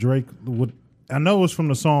what the Drake would. I know it's from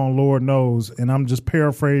the song "Lord Knows," and I'm just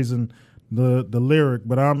paraphrasing the lyric.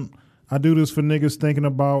 But I do this for niggas thinking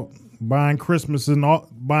about buying Christmas and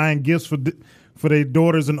buying gifts for their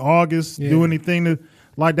daughters in August. Yeah. Do anything to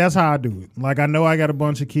like. That's how I do it. Like, I know I got a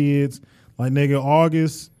bunch of kids. Like, nigga,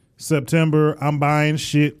 August, September, I'm buying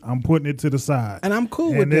shit. I'm putting it to the side, and I'm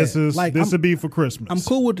cool with and this that. is like, this will be for Christmas. I'm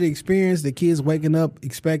cool with the experience. The kids waking up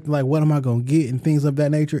expecting like, what am I gonna get and things of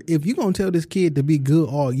that nature. If you're gonna tell this kid to be good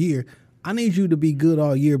all year, I need you to be good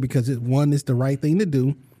all year because one, it's the right thing to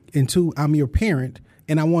do, and two, I'm your parent,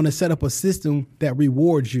 and I want to set up a system that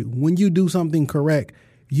rewards you when you do something correct.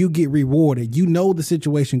 You get rewarded. You know the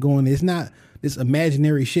situation going. It's not this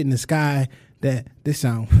imaginary shit in the sky. That this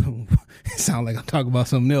sound like I'm talking about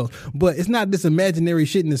something else, but it's not this imaginary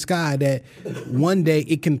shit in the sky that one day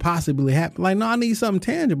it can possibly happen. Like, no, I need something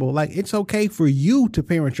tangible. Like, it's okay for you to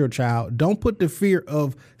parent your child. Don't put the fear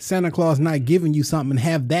of Santa Claus not giving you something and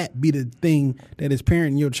have that be the thing that is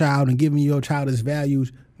parenting your child and giving your child its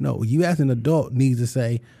values. No, you as an adult needs to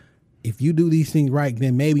say, if you do these things right,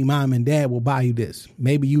 then maybe mom and dad will buy you this.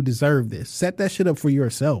 Maybe you deserve this. Set that shit up for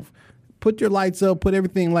yourself. Put your lights up, put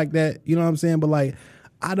everything like that. You know what I'm saying? But like,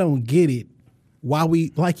 I don't get it. Why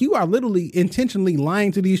you are literally intentionally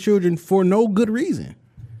lying to these children for no good reason.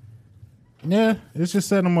 Yeah, it's just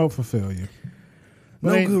setting them up for failure.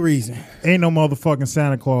 But No good reason. Ain't no motherfucking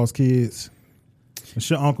Santa Claus, kids. It's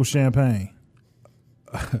your Uncle Champagne.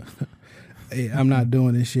 Yeah, I'm not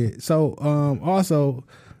doing this shit. So, also,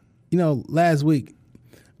 last week,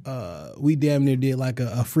 we damn near did like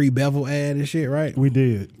a free Bevel ad and shit, right? We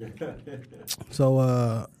did.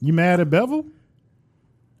 So, You mad at Bevel?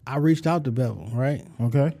 I reached out to Bevel, right?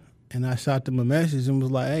 Okay. And I shot them a message and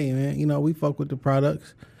was like, hey, man, we fuck with the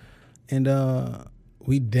products. And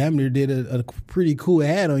we damn near did a pretty cool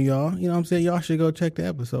ad on y'all. You know what I'm saying? Y'all should go check the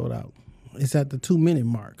episode out. It's at the 2-minute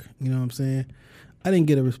mark. You know what I'm saying? I didn't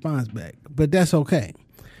get a response back, but that's okay.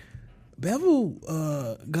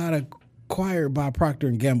 Bevel got acquired by Procter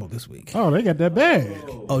 & Gamble this week. Oh, they got that bag.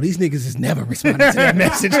 Oh, these niggas is never responding to that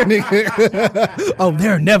message, nigga. Oh,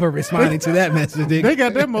 they're never responding to that message, nigga. They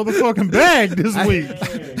got that motherfucking bag this week.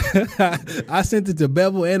 I sent it to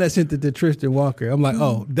Bevel and I sent it to Tristan Walker. I'm like,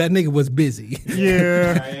 oh, that nigga was busy.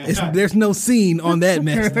 Yeah. There's no scene on that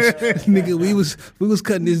message, nigga. We was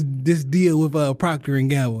cutting this deal with Procter and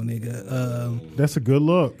Gamble, nigga. That's a good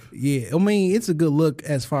look. Yeah, I mean it's a good look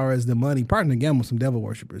as far as the money. Procter and Gamble, some devil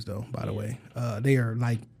worshippers though. By the way, they are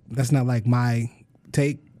like that's not like my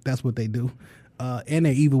take. That's what they do. And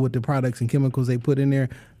they're evil with the products and chemicals they put in there.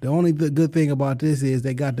 The only good thing about this is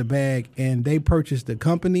they got the bag and they purchased the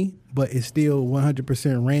company, but it's still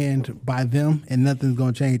 100% ran by them and nothing's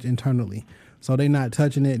going to change internally. So they're not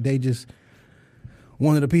touching it. They just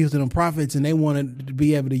wanted to appeal to them profits and they wanted to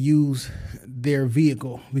be able to use their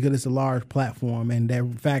vehicle because it's a large platform and their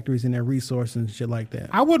factories and their resources and shit like that.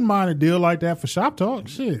 I wouldn't mind a deal like that for Shop Talk.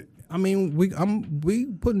 Shit. I mean, we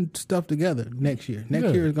putting stuff together next year.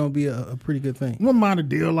 Next year is going to be a pretty good thing. Wouldn't mind a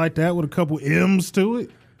deal like that with a couple M's to it.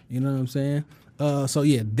 You know what I'm saying? So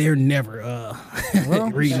yeah, they're never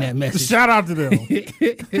reading that message. Shout out to them.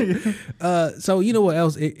 So you know what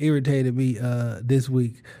else irritated me this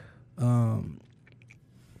week?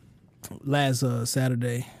 Last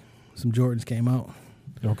Saturday, some Jordans came out.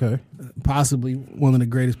 Okay. Possibly one of the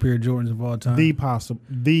greatest pair of Jordans of all time. The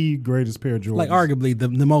greatest pair of Jordans. Like arguably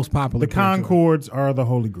the most popular. The Concords are the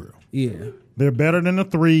holy grail. Yeah. They're better than the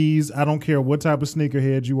 3s. I don't care what type of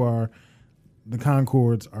sneakerhead you are. The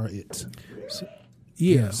Concords are it.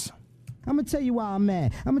 Yes. I'm gonna tell you why I'm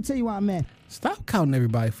mad. Stop counting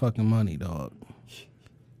everybody fucking money, dog.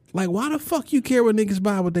 Like, why the fuck you care what niggas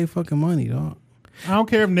buy with their fucking money, dog? I don't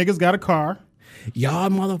care if niggas got a car.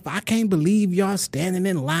 Y'all I can't believe y'all standing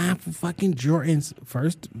in line for fucking Jordans.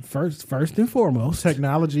 First and foremost,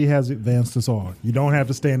 Technology has advanced us all. You don't have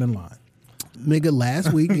to stand in line. nigga,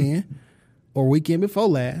 last weekend or weekend before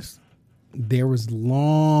last, there was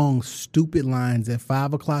long, stupid lines at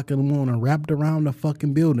 5 o'clock in the morning wrapped around the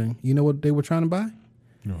fucking building. You know what they were trying to buy?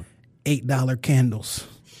 No. $8 candles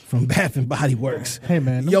from Bath and Body Works. Hey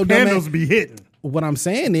man, Yo, candles be hitting. What I'm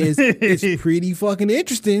saying is, it's pretty fucking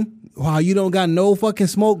interesting. How you don't got no fucking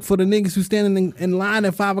smoke for the niggas who standing in line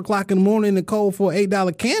at 5 o'clock in the morning in the cold for an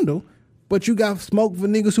 $8 candle, but you got smoke for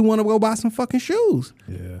niggas who want to go buy some fucking shoes.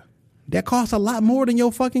 Yeah. That costs a lot more than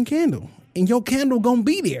your fucking candle. And your candle gonna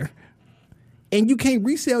be there. And you can't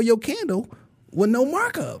resell your candle with no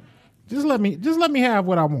markup. Just let me have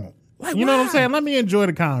what I want. Like, you know what I'm why? saying? Let me enjoy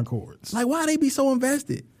the Concords. Like, why they be so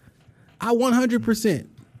invested? I 100%.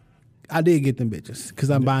 I did get them bitches because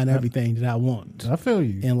I'm buying everything that I want I feel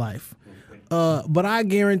you. in life. But I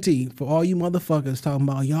guarantee for all you motherfuckers talking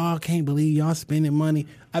about y'all can't believe y'all spending money.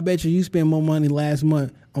 I bet you spent more money last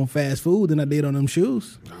month on fast food than I did on them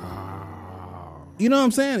shoes. You know what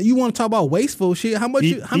I'm saying? You want to talk about wasteful shit? How many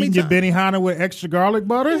Eating your times? Benihana with extra garlic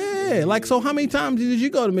butter? Yeah, like so. How many times did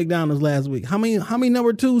you go to McDonald's last week? How many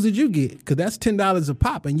number 2s did you get? Because that's $10 a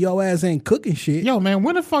pop, and your ass ain't cooking shit, Yo, man,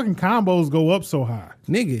 when the fucking combos go up so high?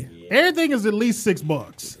 nigga. Everything is at least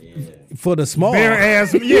 $6. For the small, Bare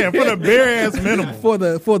ass, yeah, for the bare ass minimum. for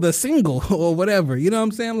the single or whatever. You know what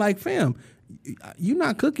I'm saying? Like, fam, you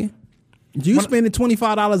not cooking. You spending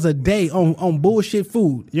 $25 a day on bullshit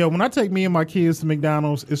food. Yo, when I take me and my kids to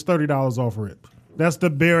McDonald's, it's $30 off rip. That's the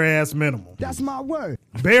bare ass minimum. That's my word.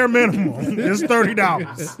 Bare minimum is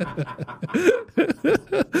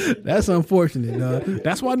 $30. That's unfortunate, dog.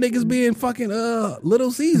 That's why niggas being fucking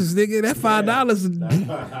Little Caesars, nigga. That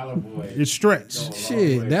 $5, It's stretched.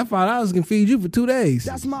 shit. That $5 can feed you for 2 days.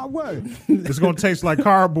 That's my word. It's gonna taste like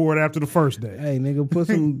cardboard after the first day. Hey, nigga,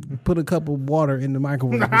 put a cup of water in the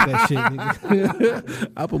microwave with that shit,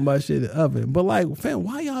 nigga. I put my shit in the oven. But like, fam,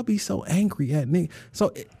 why y'all be so angry at nigga?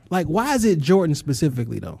 So, like, why is it Jordan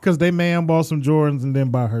specifically though? Because they man bought some Jordans and then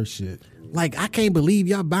buy her shit. Like, I can't believe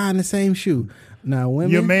y'all buying the same shoe. Now,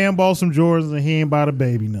 women. Your man bought some Jordans and he ain't bought a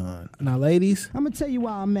baby none. Now, ladies. I'm gonna tell you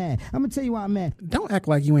why I'm mad. Don't act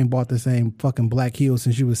like you ain't bought the same fucking black heels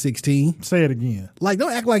since you was 16. Say it again. Like,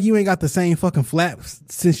 don't act like you ain't got the same fucking flaps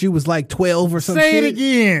since you was like 12 or some Say shit. it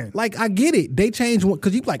again. Like, I get it. They changed one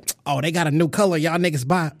because you like, oh, they got a new color. Y'all niggas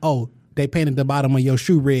buy. Oh, they painted the bottom of your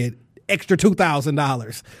shoe red. Extra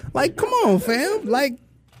 $2,000. Like, come on, fam. Like,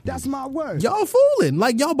 That's my word. y'all fooling.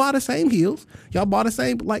 Like, y'all buy the same heels. Y'all buy the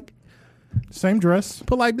same, like, Same dress.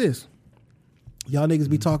 put like this. Y'all niggas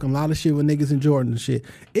be talking a lot of shit with niggas in Jordan and shit.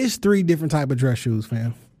 It's 3 different type of dress shoes,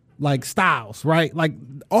 fam. Like styles, right? Like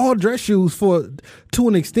all dress shoes to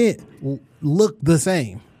an extent look the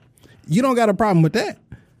same. You don't got a problem with that.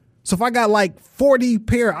 So if I got like 40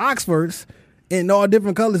 pair of Oxfords in all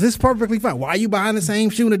different colors, it's perfectly fine. Why are you buying the same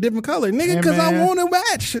shoe in a different color? Nigga, Hey, because I man. want to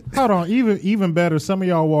match. Hold on, even better. Some of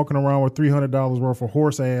y'all walking around with $300 worth of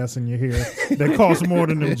horse ass in your hair that costs more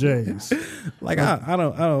than them J's. Like I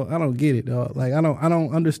don't get it, dog. Like I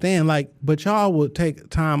don't understand. Like, but y'all will take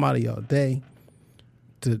time out of your day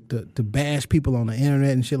to bash people on the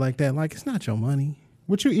internet and shit like that. Like, it's not your money.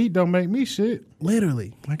 What you eat don't make me shit.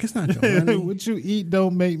 Literally, like, it's not your money. What you eat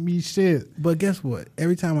don't make me shit. But guess what?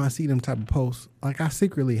 Every time I see them type of posts, like, I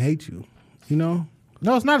secretly hate you. You know.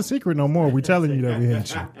 No, it's not a secret no more. We telling you that we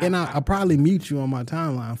hate you. And I probably mute you on my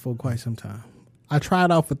timeline for quite some time. I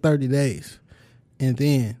tried out for 30 days. And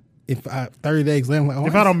then 30 days later, I'm like, oh,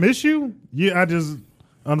 If I don't miss you, I just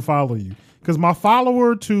unfollow you. Because my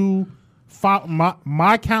follower to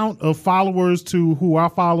my count of followers to who I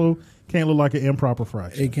follow can't look like an improper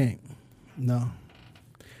fraction. it can't. No.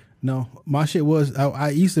 My shit was, I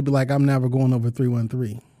used to be like, I'm never going over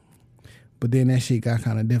 313. But then that shit got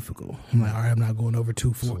kind of difficult. I'm like, all right, I'm not going over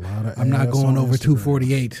 240. I'm not ass going on over Instagram.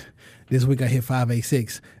 248. This week I hit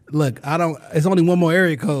 586. Look, it's only one more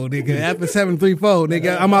area code, nigga. After 734,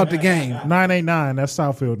 nigga, I'm out the game. 989, that's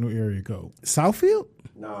Southfield new area code. Southfield?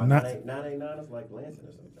 No, Not- 989 is like Lansing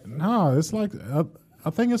or something. No, it's like, I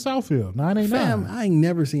think it's Southfield, 989. Fam, I ain't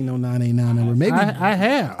never seen no 989 number. Maybe I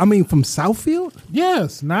have. I mean, from Southfield?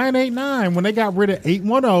 Yes, 989. When they got rid of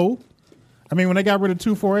 810, when they got rid of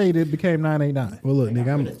 248, it became 989. Well, look,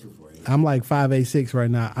 nigga, I'm like 586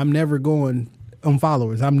 right now. I'm never going on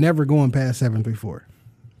followers. I'm never going past 734.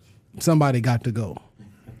 Somebody got to go.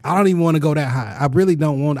 I don't even want to go that high. I really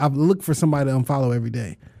don't want. I look for somebody to unfollow every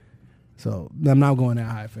day. So I'm not going that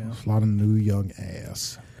high, fam. A lot of new young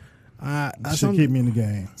ass. I Should keep me in the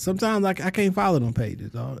game. sometimes I can't follow them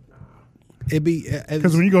pages, dog. It be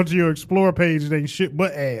Because when you go to your Explore page, it ain't shit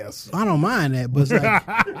but ass. I don't mind that, but it's like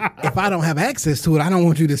if I don't have access to it, I don't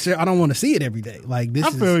want you to share. I don't want to see it every day. Like this, I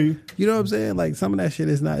feel you. You know what I'm saying? Like some of that shit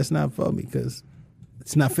is not. It's not for me because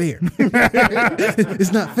it's not fair.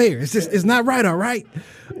 It's not fair. It's just it's not right. All right.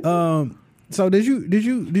 So did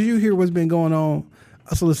you hear what's been going on?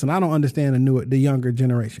 So listen, I don't understand the younger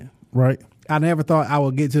generation. Right. I never thought I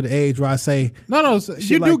would get to the age where I say No, you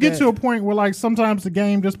do like get that. to a point where, like, sometimes the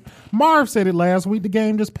game just, Marv said it last week, the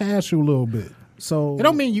game just passed you a little bit. so. It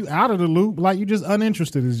don't mean you out of the loop, like you just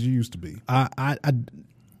uninterested as you used to be. I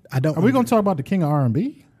don't. Are we going to talk about the king of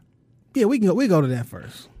R&B? Yeah, we can go. We go to that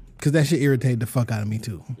first because that shit irritated the fuck out of me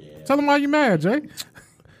too. Tell him why you mad, Jay.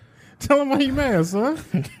 Tell him why you mad, son.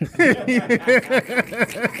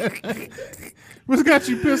 What's got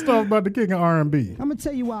you pissed off about the king of R&B? I'm gonna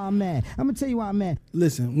tell you why I'm mad.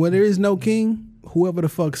 Listen, when there is no king, whoever the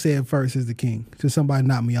fuck said first is the king. So somebody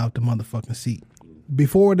knock me out the motherfucking seat.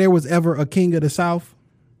 Before there was ever a king of the South,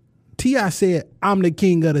 T.I. said, I'm the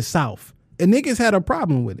king of the South. And niggas had a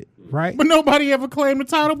problem with it, right? But nobody ever claimed the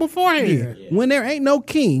title beforehand. When there ain't no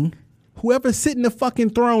king, whoever sit in the fucking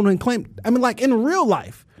throne and claim, like in real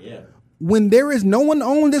life, Yeah. when there is no one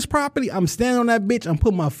on this property, I'm standing on that bitch. I'm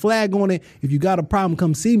putting my flag on it. If you got a problem,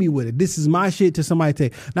 come see me with it. This is my shit to somebody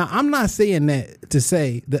take. Now, I'm not saying that to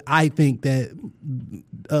say that I think that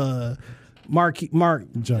Marquise,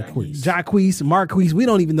 we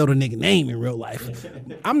don't even know the nigga name in real life.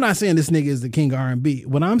 I'm not saying this nigga is the king of R&B.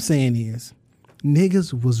 What I'm saying is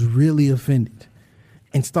niggas was really offended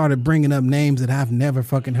and started bringing up names that I've never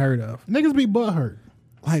fucking heard of. Niggas be butthurt.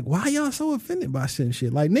 Like, why y'all so offended by shit and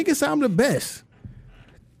shit? Like, niggas say I'm the best.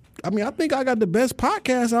 I mean, I think I got the best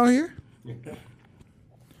podcast out here.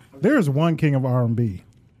 There is one king of R&B,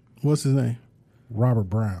 What's his name? Robert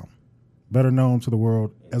Brown, better known to the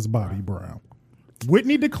world as Bobby Brown.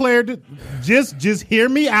 Whitney declared it. Just hear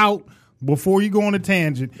me out before you go on a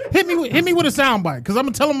tangent. Hit me with a soundbite, because I'm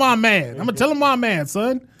gonna tell him why I'm mad.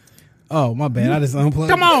 Son. Oh, my bad. I just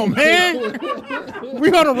unplugged. Come on, man.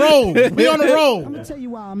 We on the roll. I'm gonna tell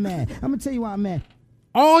you why I'm mad.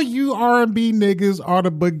 All you R&B niggas are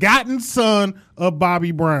the begotten son of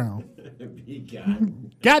Bobby Brown.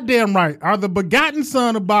 Goddamn right, are the begotten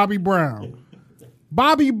son of Bobby Brown.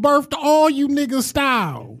 Bobby birthed all you niggas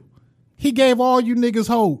style. He gave all you niggas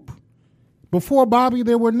hope. Before Bobby,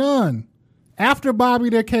 there were none. After Bobby,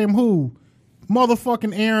 there came who?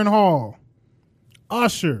 Motherfucking Aaron Hall,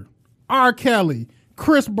 Usher, R. Kelly,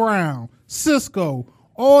 Chris Brown, Cisco.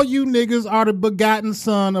 All you niggas are the begotten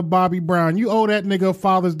son of Bobby Brown. You owe that nigga a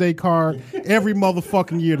Father's Day card every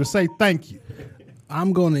motherfucking year to say thank you.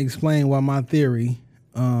 I'm going to explain why my theory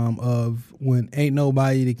of when ain't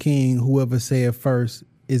nobody the king, whoever say it first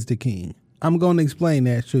is the king. I'm going to explain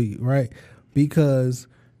that to you, right? Because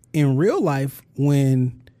in real life,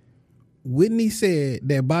 when Whitney said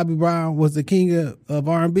that Bobby Brown was the king of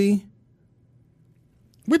R&B,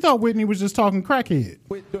 we thought Whitney was just talking crackhead.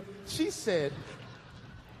 She said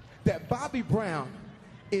that Bobby Brown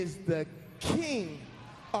is the king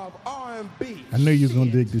of R&B. I knew you was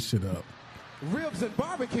going to dig this shit up. Ribs and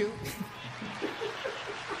barbecue.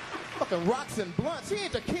 Fucking rocks and blunts. He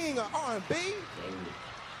ain't the king of R&B.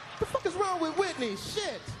 The fuck is wrong with Whitney?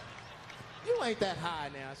 Shit. You ain't that high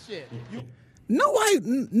now. Shit.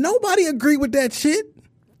 Nobody agreed with that shit.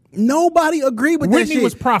 Nobody agreed with that shit. Whitney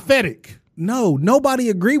was prophetic. No, nobody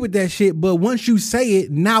agreed with that shit. But once you say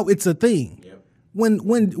it, now it's a thing. Yep.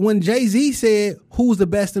 When Jay-Z said who's the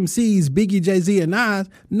best MCs, Biggie, Jay-Z, and Nas,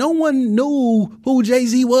 no one knew who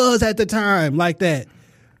Jay-Z was at the time like that.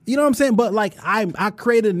 You know what I'm saying? But like I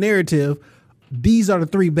created a narrative. These are the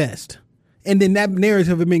three best, and then that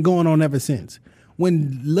narrative has been going on ever since.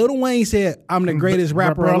 When Lil Wayne said, "I'm the greatest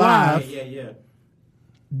rapper alive,"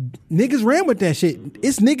 niggas ran with that shit.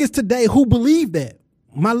 It's niggas today who believe that.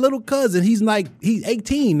 My little cousin, he's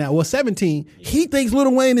 18 now, or 17. Yeah. He thinks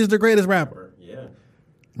Lil Wayne is the greatest rapper. Yeah.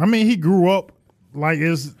 I mean, he grew up like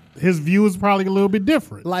his view is probably a little bit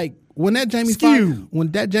different. Like when that Jamie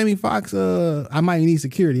Foxx, I might need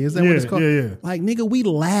security. Is that what it's called? Yeah. Like nigga, we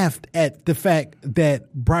laughed at the fact that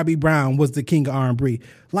Bobby Brown was the king of R&B.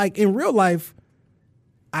 Like in real life,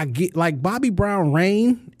 I get like Bobby Brown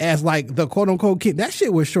reign as like the quote unquote king. That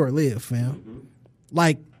shit was short lived, fam. Mm-hmm.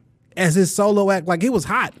 Like as his solo act, like it was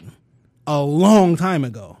hot a long time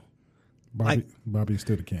ago. Bobby's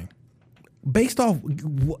still the king. Based off,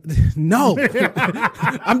 no.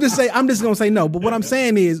 I'm just gonna say no. But what I'm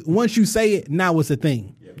saying is, once you say it, now it's a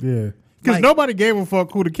thing. Yeah. Because nobody gave a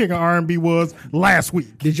fuck who the king of R&B was last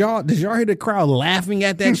week. Did y'all hear the crowd laughing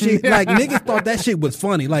at that shit? Like niggas thought that shit was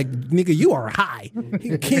funny. Like nigga, you are high.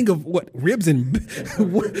 King of what? Ribs and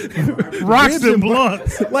rocks and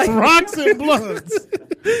blunts. Like rocks and blunts.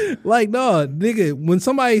 Like no, nigga. When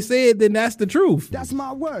somebody said, then that's the truth. That's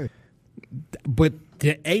my word. But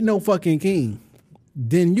there ain't no fucking king.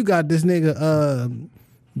 Then you got this nigga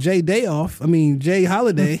Jay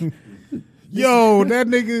Holiday. Yo, that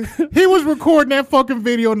nigga, he was recording that fucking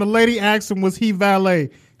video and the lady asked him, was he valet?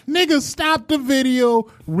 Nigga, stop the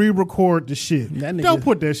video, re-record the shit. Don't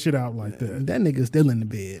put that shit out like that. That nigga's still in the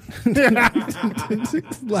bed.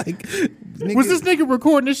 Like, nigga, was this nigga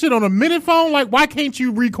recording this shit on a minute phone? Like, why can't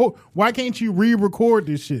you re-record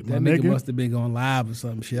this shit, that my nigga? Must have been going live or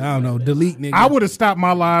some shit. I don't know. Delete, nigga. I would have stopped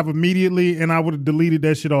my live immediately and I would have deleted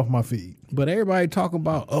that shit off my feed. But everybody talking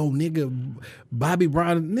about, oh, nigga, Bobby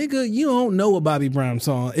Brown. Nigga, you don't know a Bobby Brown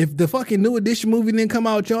song. If the fucking New Edition movie didn't come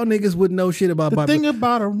out, y'all niggas wouldn't know shit about Bobby Brown. The thing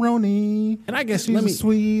about a Roni, and I guess she's the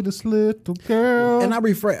sweetest little girl. And let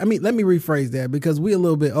me rephrase that because we a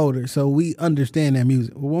little bit older, so we understand that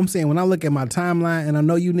music. What I'm saying, when I look at my timeline and I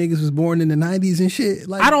know you niggas was born in the 90s and shit.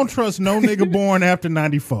 Like, I don't trust no nigga born after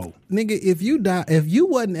 94. Nigga, if you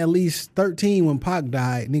wasn't at least 13 when Pac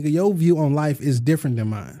died, nigga, your view on life is different than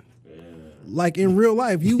mine. Like in real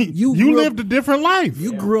life, you lived a different life.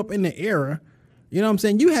 You grew up in the era. You know what I'm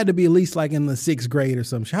saying? You had to be at least like in the 6th grade or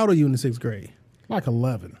something. How old are you in the 6th grade? Like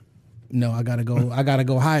 11. No, I gotta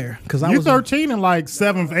go higher because you're 13 in like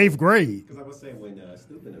 7th, 8th grade. Because I was saying when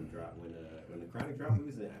Stupid dropped, when the Chronic dropped,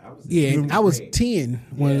 I was 10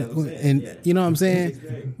 when you know what I'm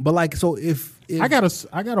saying. But like, so if I got a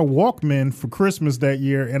Walkman for Christmas that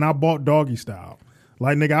year, and I bought Doggy Style.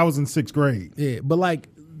 Like nigga, I was in 6th grade. Yeah, but like.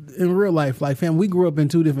 In real life, like fam, we grew up in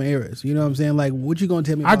 2 different eras. You know what I'm saying? Like, what you gonna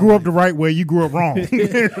tell me? I grew up the right way. You grew up wrong.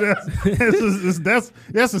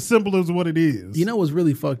 That's as simple as what it is. You know what's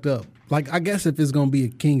really fucked up? Like, I guess if it's gonna be a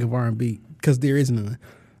king of R&B, because there is none.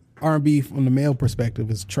 R&B from the male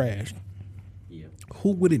perspective is trash. Yeah.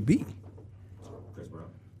 Who would it be? Chris Brown.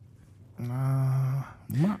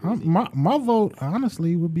 My vote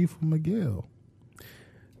honestly would be for Miguel.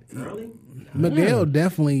 Really? Miguel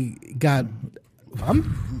definitely got.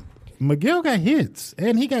 Miguel got hits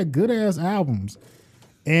and he got good ass albums.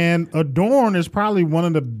 And Adorn is probably one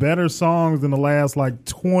of the better songs in the last like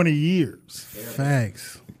 20 years.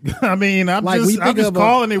 Facts. I mean, I'm Like, when you just think of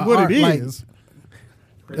calling it what art, it like, is.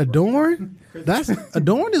 Adorn?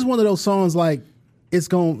 Adorn is one of those songs like it's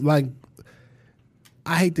going like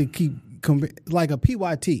I hate to keep like a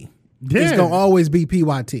PYT. It's Yeah. gonna always be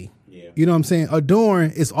PYT. Yeah. You know what I'm saying?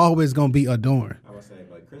 Adorn is always gonna be Adorn. I would say,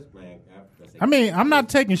 like, Chris Brown. I mean, I'm not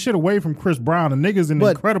taking shit away from Chris Brown. The nigga's an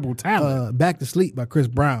But, incredible talent. Back to Sleep by Chris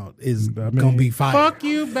Brown is I mean, gonna be fire. Fuck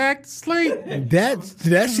you, back to sleep.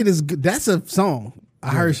 That shit is good. That's a song. I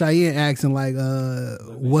heard Cheyenne asking like,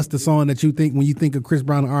 "What's the song that you think when you think of Chris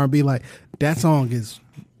Brown and R&B?" Like that song is.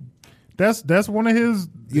 That's one of his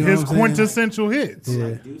You know his what I'm saying? quintessential hits. Yeah.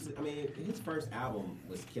 Like, dudes, I mean, his first album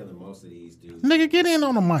was killing most of these dudes. Nigga, get in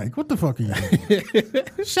on the mic. What the fuck are you doing?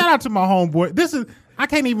 Shout out to my homeboy. I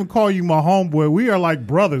can't even call you my homeboy. We are like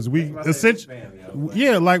brothers. We essentially,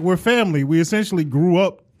 yeah, like we're family. We essentially grew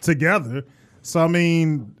up together. So I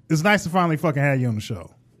mean, it's nice to finally fucking have you on the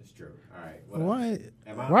show. It's true. All right. What? What?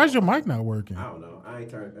 Am I- Why is your mic not working? I don't know. I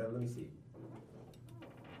ain't turned. Let me see.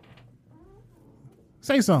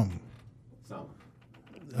 Say something. Something.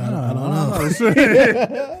 I don't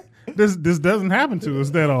know. This doesn't happen to us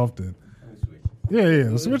that often. Let me switch.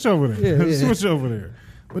 Yeah, switch over there. Yeah. Switch over there.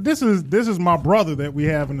 But this is my brother that we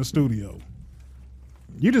have in the studio.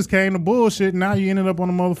 You just came to bullshit, and now you ended up on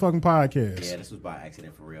a motherfucking podcast. Yeah, this was by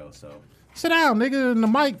accident for real. So, Sit down, nigga, in the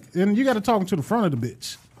mic, and you got to talk to the front of the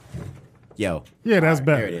bitch. yo. Yeah, that's All right,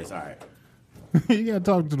 better. There it is. All right. You got to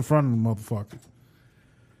talk to the front of the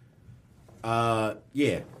motherfucker.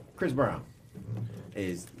 Yeah, Chris Brown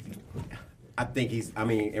is. I think he's. I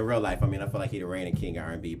mean, in real life, I mean, I feel like he's the reigning king of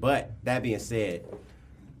R&B. But that being said,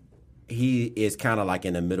 he is kind of like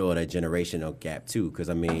in the middle of that generational gap too. Because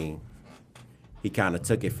I mean, he kind of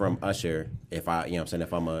took it from Usher. If I, you know, what I'm saying,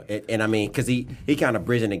 if I'm and I mean, because he kind of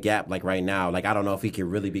bridging the gap. Like right now, like I don't know if he can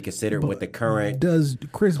really be considered with the current. Does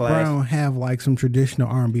Chris class. Brown have like some traditional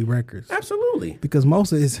R&B records? Absolutely. Because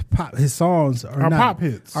most of his songs are not pop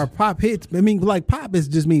hits. Are pop hits. I mean, like pop is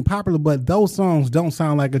just mean popular, but those songs don't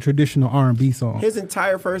sound like a traditional R&B song. His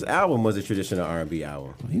entire first album was a traditional R&B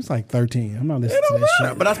album. He's like 13. I'm not listening It to don't that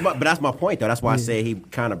matter. shit. But that's my point though. That's why I say he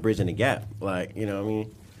kind of bridging the gap. Like, you know what I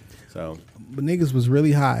mean? So But niggas was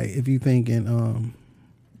really high if you thinking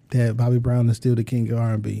that Bobby Brown is still the king of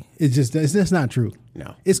R&B. It's just not true.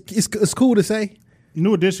 No. It's cool to say.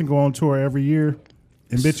 New Edition go on tour every year,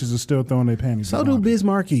 and bitches are still throwing their panties. So in do the Biz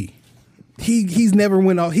Markie. He's never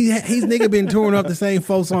went off. He's nigga been touring up the same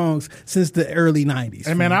 4 songs since the early 90s.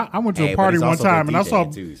 Hey man, I went to Hey, a but party he's one also time been and I saw.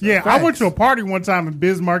 DJing too, so. Yeah, I went Facts. to a party one time and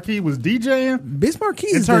Biz Markie was DJing Biz Markie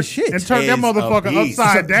and is the turned shit. and turned that Is a motherfucker beast.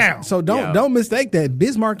 upside down. So don't Yeah. mistake that.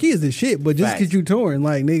 Biz Markie is the shit, but just Facts. because you touring,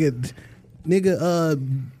 like nigga,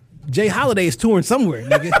 Jay Holiday is touring somewhere.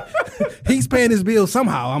 Nigga, he's paying his bills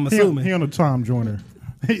somehow. I'm assuming. He on a Tom Joyner.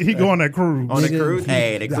 He go on that cruise. on the Nigga, cruise,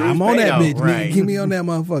 hey, the cruise. I'm on that pay bitch. though, Nigga, right? get me on that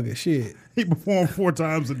motherfucker. Shit. He performed 4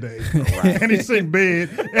 times a day, and he sing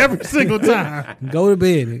bed every single time. Go to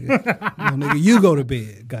bed, nigga. No, nigga, you go to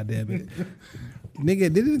bed. God damn it.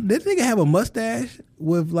 Nigga, did this nigga have a mustache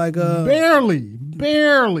with like a Barely.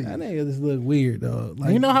 That nigga just look weird though.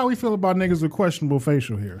 Like You know how we feel about niggas with questionable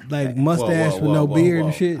facial hair. like mustache with no whoa, beard whoa.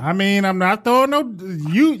 and shit. I mean, I'm not throwing no.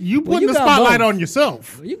 You putting you the got spotlight both. on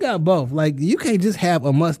yourself. You got both. Like you can't just have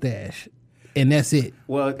a mustache and that's it.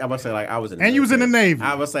 Well, I must say, like, I was in the And you was in the military. Navy.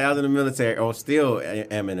 I would say I was in the military, or still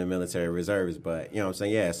am in the military reserves, but, you know what I'm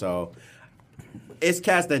saying? Yeah, so it's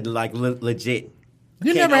cats that, like, legit.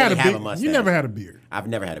 You can't never had a only have beard. mustache. You never had a beard. I've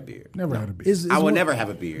never had a beard. Never had a beard. It's I will one- never have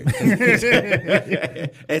a beard.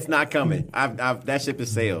 It's not coming. I've that ship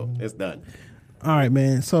is sailed. It's done. All right,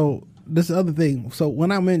 man. So this other thing. So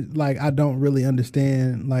when I meant like I don't really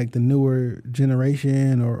understand like the newer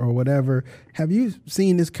generation or whatever. Have you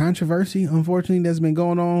seen this controversy? Unfortunately, that's been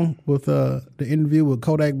going on with the interview with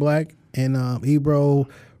Kodak Black and Ebro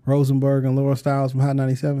Rosenberg and Laura Stiles from Hot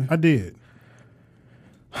 97. I did.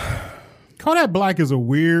 Kodak Black is a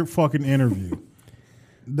weird fucking interview.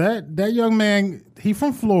 That young man, he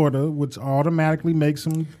from Florida, which automatically makes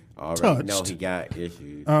him Already know touched. he got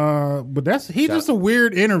issues. But he just a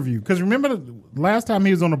weird interview. Because remember the last time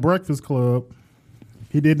he was on the Breakfast Club,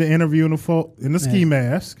 he did the interview in the ski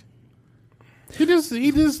mask. He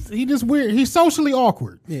just weird. He's socially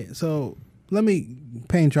awkward. Yeah. So let me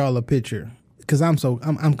paint y'all a picture because I'm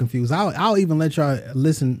confused. I'll even let y'all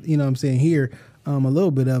listen. You know what I'm saying here a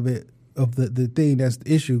little bit of it of the thing that's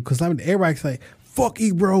the issue because everybody's like fuck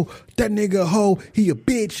Ebro, that nigga a hoe, he a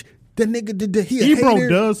bitch. the nigga did the Ebro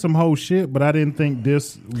does some whole shit, but I didn't think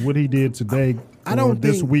what he did today. I don't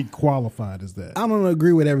this think- week qualified as that. I don't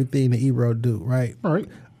agree with everything that Ebro do, right? All right.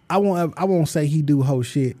 I won't say he do whole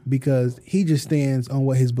shit because he just stands on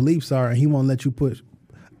what his beliefs are and he won't let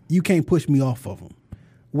you can't push me off of him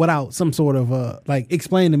without some sort of like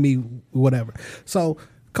explain to me whatever. So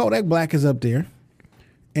Kodak Black is up there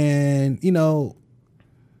and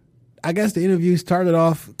I guess the interview started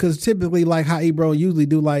off because typically like how Ebro usually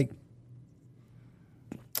do, like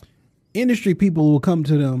industry people will come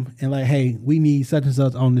to them and like, hey, we need such and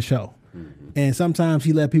such on the show. And sometimes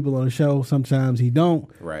he let people on the show, sometimes he don't.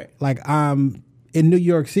 Right. Like I'm in New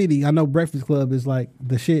York City. I know Breakfast Club is like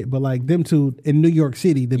the shit, but like them two in New York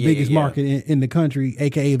City, the biggest market in the country,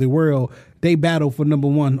 aka the world, they battle for number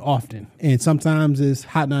one often. And sometimes it's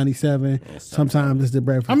Hot 97, sometimes it's the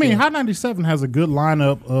Breakfast I mean, Club. Hot 97 has a good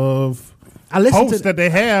lineup of I listen hosts to that they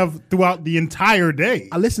have throughout the entire day.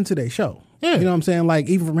 I listen to their show. Yeah. You know what I'm saying? Like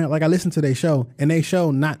even from like I listen to their show, and their show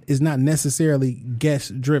is not necessarily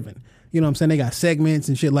guest driven. You know what I'm saying? They got segments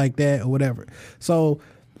and shit like that or whatever. So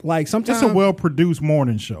like sometimes It's a well produced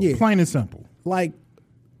morning show, Yeah. plain and simple. like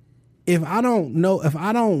if I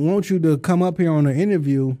don't want you to come up here on an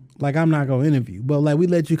interview, like I'm not gonna interview. But like we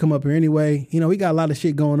let you come up here anyway. We got a lot of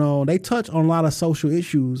shit going on. They touch on a lot of social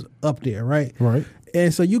issues up there, right? Right.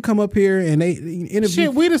 And so you come up here and they interview.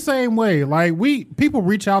 Shit, we the same way. Like people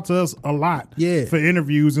reach out to us a lot Yeah. for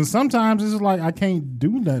interviews, and sometimes it's like I can't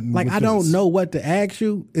do nothing. Like with I don't this. know what to ask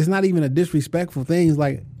you. It's not even a disrespectful thing. It's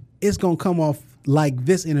like it's gonna come off like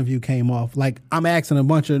this interview came off. Like I'm asking a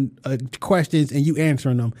bunch of questions and you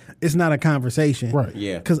answering them. It's not a conversation, Right.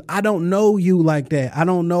 Yeah. Because I don't know you like that.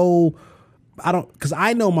 Because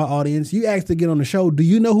I know my audience. You asked to get on the show. Do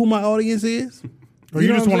you know who my audience is? Or you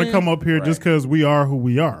know just what I'm want to saying? come up here just because we are who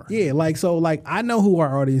we are. Yeah, like so, like I know who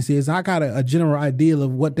our audience is. I got a general idea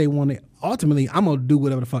of what they want to. Ultimately, I'm gonna do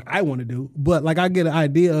whatever the fuck I want to do. But like, I get an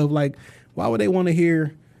idea of like, why would they want to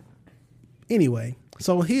hear? Anyway,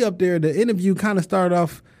 so he up there. The interview kind of started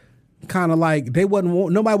off, kind of like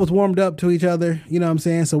nobody was warmed up to each other. You know what I'm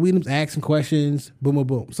saying? So we just asking questions. Boom, boom,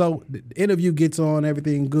 boom. So the interview gets on,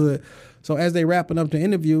 everything good. So as they wrapping up the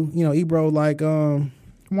interview, Ebro like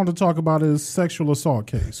Want to talk about his sexual assault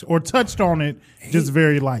case or touched on it just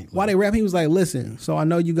very lightly. while they rap, he was like, listen, so I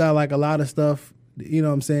know you got like a lot of stuff, you know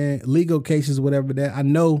what I'm saying, legal cases, whatever that I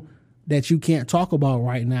know that you can't talk about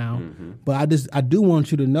right now. But I do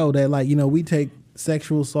want you to know that like, we take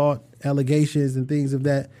sexual assault allegations and things of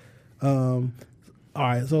that. All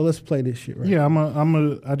right, so let's play this shit right. Yeah,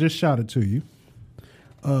 I just shouted to you.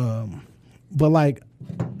 But like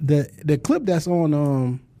the clip that's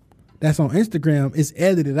on Instagram is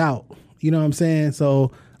edited out. You know what I'm saying?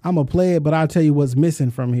 So I'm gonna play it, but I'll tell you what's missing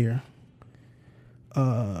from here.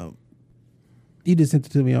 You just sent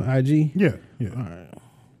it to me on IG. Yeah. All right.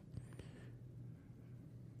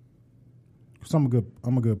 So I'm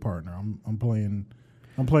a good partner. I'm playing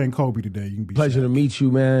Kobe today. You can be Pleasure to meet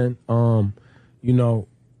you, man.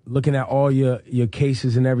 Looking at all your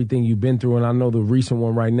cases and everything you've been through, and I know the recent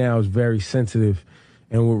one right now is very sensitive.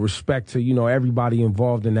 And with respect to, everybody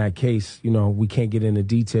involved in that case, we can't get into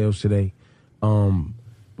details today.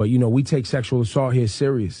 But, we take sexual assault here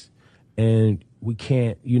serious. And we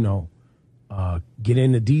can't, get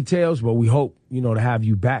into details, but we hope, to have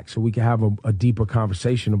you back so we can have a deeper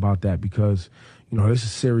conversation about that because, this is a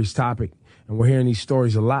serious topic. And we're hearing these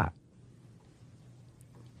stories a lot.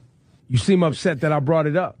 You seem upset that I brought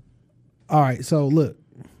it up. All right, so look,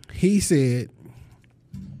 he said,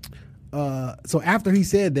 so after he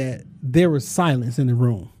said that, there was silence in the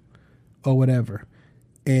room or whatever.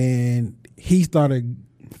 And he started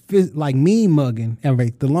like mean mugging.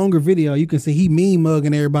 The longer video, you can see he mean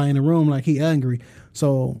mugging everybody in the room like he angry.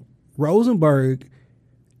 So Rosenberg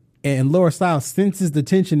and Laura Stiles senses the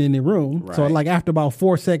tension in the room. Right. So like after about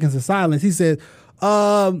 4 seconds of silence, he said,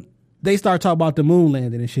 they start talking about the moon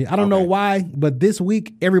landing and shit. I don't know why, but this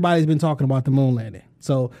week everybody's been talking about the moon landing.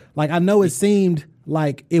 So like I know it seemed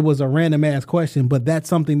like it was a random ass question, but that's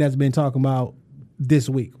something that's been talking about this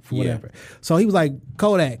week for whatever. So he was like,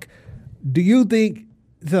 Kodak, do you think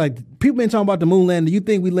like people been talking about the moon landing? Do you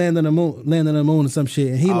think we landed on the moon or some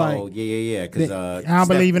shit? And he yeah. Because I don't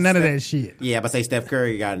believe in none of that shit. Yeah, but say Steph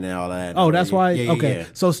Curry got in there all that. Oh, that's why. Yeah, okay. yeah.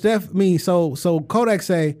 So so Kodak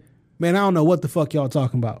say, man, I don't know what the fuck y'all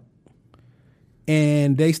talking about.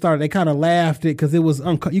 And they kind of laughed it because it was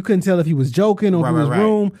you couldn't tell if he was joking or if he was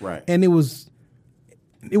room. Right. And it was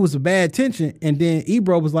a bad tension. And then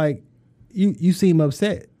Ebro was like, you seem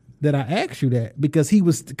upset that I asked you that because he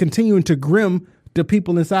was continuing to grim the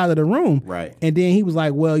people inside of the room. Right. And then he was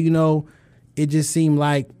like, well, it just seemed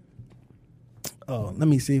like Oh, let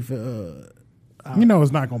me see if You know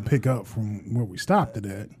it's not going to pick up from where we stopped it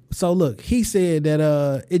at. So look, he said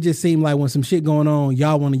that it just seemed like when some shit going on,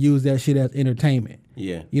 y'all want to use that shit as entertainment.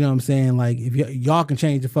 Yeah. You know what I'm saying? Like if y'all can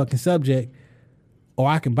change the fucking subject, or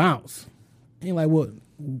I can bounce. And like, well,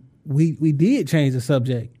 we did change the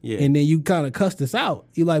subject, and then you kind of cussed us out.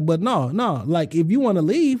 You're like, but no, like if you want to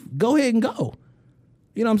leave, go ahead and go.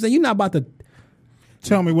 You know what I'm saying? You're not about to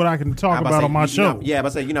tell me what I can talk about on my show. Yeah,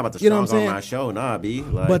 but say you're not about to You know what I'm strong on saying? my show, nah, B.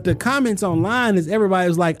 Like, But the comments online is everybody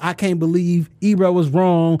was like, I can't believe Ebro was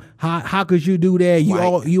wrong. How could you do that?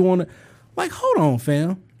 You want to, like, hold on,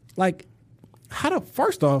 fam. Like,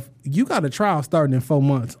 first off, you got a trial starting in 4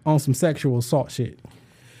 months on some sexual assault shit.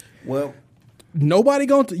 well, Nobody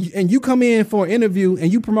going to, and you come in for an interview and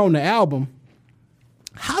you promoting the album.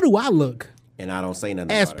 How do I look? and I don't say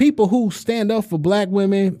nothing As about people who stand up for black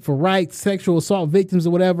women, for rights, sexual assault victims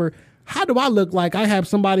or whatever, how do I look like I have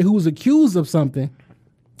somebody who's accused of something,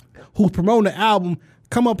 who's promoting the album,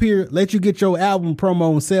 come up here, let you get your album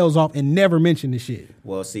promo and sales off and never mention this shit?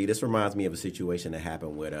 Well, see, this reminds me of a situation that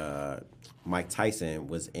happened with Mike Tyson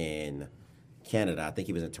was in Canada. I think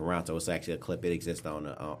he was in Toronto. It's actually a clip. It exists on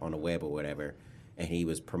the web or whatever. And he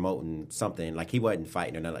was promoting something like he wasn't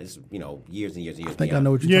fighting or nothing. Like, this, years and years and years. I think I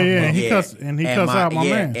know what you're talking about. He cussed out my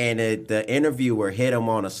man. And the interviewer hit him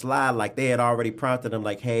on a slide like they had already prompted him,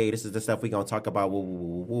 like, "Hey, this is the stuff we gonna talk about." Woo, woo,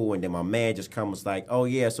 woo, woo. And then my man just comes like, "Oh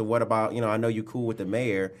yeah, so what about I know you cool with the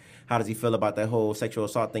mayor. How does he feel about that whole sexual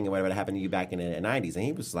assault thing or whatever that happened to you back in the 90s?" And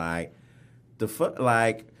he was like, "The fuck,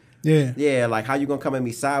 like." Yeah, like how you gonna come at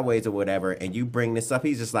me sideways or whatever, and you bring this up?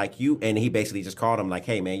 He's just like you, and he basically just called him like,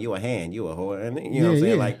 "Hey man, you a hand, you a whore," and you know what I'm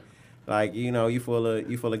saying, like you full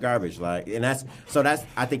of garbage, like, and that's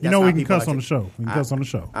I think that's how we can people cuss on the show. We can cuss on the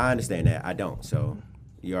show. I understand that. I don't, so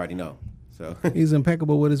you already know. So He's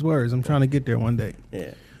impeccable with his words. I'm trying to get there one day.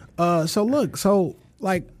 yeah. So look,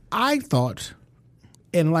 like I thought,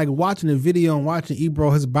 and like watching the video and watching Ebro,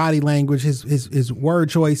 his body language, his word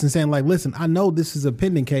choice, and saying like, listen, I know this is a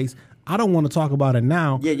pending case. I don't want to talk about it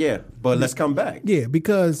now. Yeah. But let's come back. Yeah,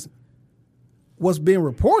 because what's being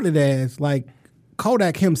reported as like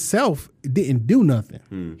Kodak himself didn't do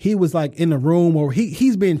nothing. He was like in the room, or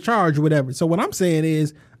he's being charged or whatever. So what I'm saying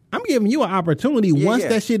is, I'm giving you an opportunity once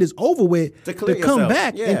that shit is over with to come yourself.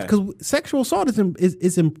 back, Yeah. because sexual assault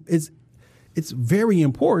is it's very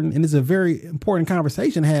important, and it's a very important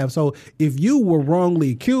conversation to have. So if you were wrongly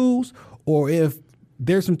accused, or if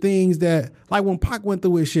there's some things that, like when Pac went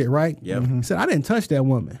through his shit, right? Yep. He said, I didn't touch that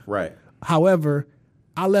woman. Right. However,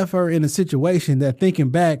 I left her in a situation that, thinking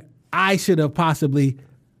back, I should have possibly,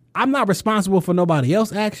 I'm not responsible for nobody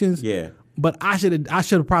else's actions. Yeah. But I should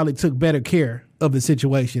have probably took better care of the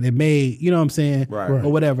situation and made, you know what I'm saying? Right.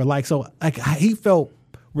 Or whatever. Like, so like he felt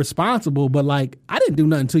responsible, but like, I didn't do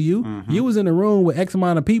nothing to you. You was in the room with X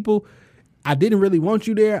amount of people. I didn't really want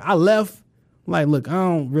you there. I left. Like, look, I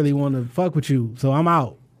don't really want to fuck with you, so I'm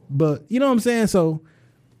out. But you know what I'm saying? So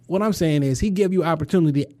what I'm saying is, he gave you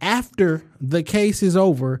opportunity after the case is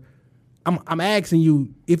over. I'm asking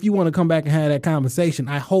you if you want to come back and have that conversation.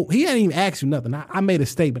 I hope he hadn't even asked you nothing. I made a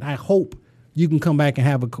statement. I hope you can come back and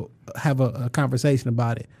have a conversation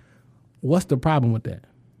about it. What's the problem with that?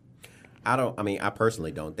 I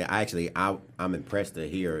personally don't think. I'm impressed to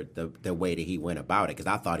hear the way that he went about it, because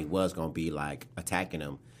I thought he was going to be like attacking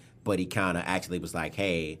him, but he kind of actually was like,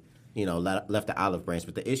 hey, left the olive branch.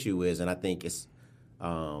 But the issue is, and I think it's,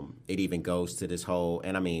 it even goes to this whole,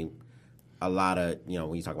 and I mean, a lot of,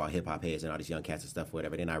 when you talk about hip hop heads and all these young cats and stuff,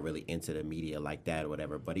 whatever, they're not really into the media like that or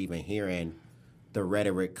whatever. But even hearing the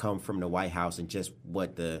rhetoric come from the White House and just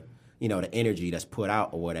what the energy that's put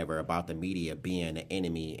out or whatever about the media being the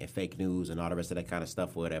enemy and fake news and all the rest of that kind of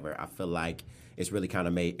stuff or whatever, I feel like it's really kind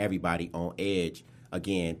of made everybody on edge.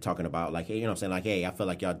 Again, talking about like, hey, you know what I'm saying? Like, hey, I feel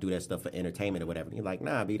like y'all do that stuff for entertainment or whatever. And you're like,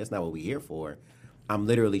 nah, B, that's not what we're here for. I'm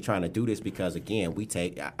literally trying to do this because, again,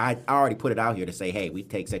 I already put it out here to say, hey, we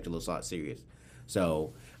take sexual assault serious.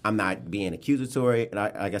 So I'm not being accusatory. And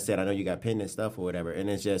like I said, I know you got pending stuff or whatever. And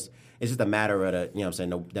it's just a matter of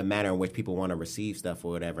the manner in which people want to receive stuff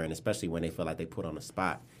or whatever. And especially when they feel like they put on the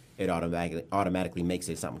spot, it automatically makes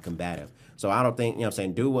it something combative. So I don't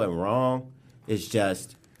think, do what wrong. It's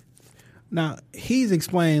just. Now, he's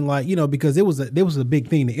explained, like, because there was a big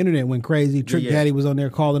thing. The internet went crazy. Trick Daddy was on there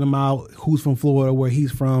calling him out, who's from Florida, where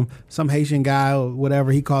he's from, some Haitian guy or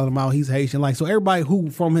whatever. He called him out. He's Haitian. Like, so everybody who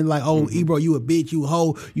from him, like, oh, Ebro, you a bitch, you a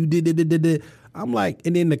hoe, you did. I'm like,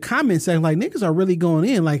 and then the comments saying, like, niggas are really going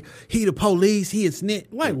in. Like, he the police, he a snitch.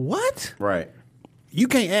 Like, what? Right. You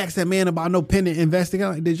can't ask that man about no pending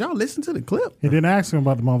investigation. Like, did y'all listen to the clip? He didn't ask him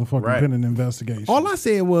about the motherfucking pending investigation. All I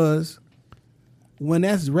said was, when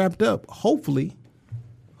that's wrapped up, hopefully,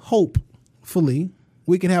 hopefully,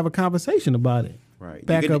 we can have a conversation about it. Right.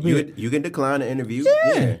 Back up here. You can decline the interview.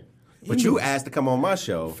 Yeah. But you asked to come on my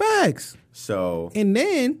show. Facts. So. And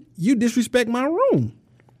then you disrespect my room.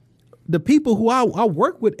 The people who I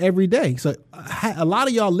work with every day. So a lot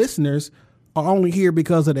of y'all listeners are only here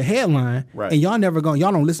because of the headline. Right. And y'all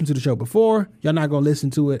don't listen to the show before. Y'all not going to listen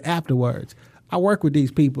to it afterwards. I work with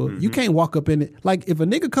these people. Mm-hmm. You can't walk up in it. Like, if a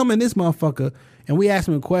nigga come in this motherfucker and we ask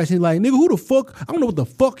him a question, like, nigga, who the fuck? I don't know what the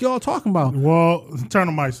fuck y'all talking about. Well, turn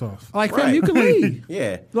the mics off. Like, fam, Right. you can leave.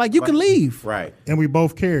 Yeah. Like, you can leave. Right. And we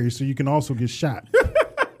both carry, so you can also get shot.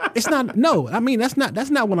 It's not, no, I mean, that's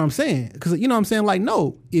not what I'm saying. Because, you know what I'm saying? Like,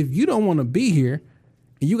 no, if you don't want to be here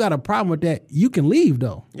and you got a problem with that, you can leave,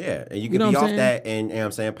 though. Yeah. And you can You know be what I'm off saying? that. And you know what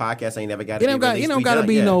I'm saying? Podcast ain't never got to It don't got to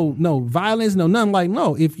be no violence, no nothing. Like,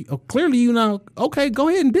 no, if clearly you know, okay, go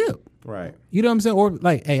ahead and dip. Right. You know what I'm saying? Or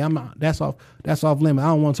like, hey, I'm out. That's off limit. I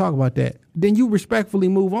don't want to talk about that. Then you respectfully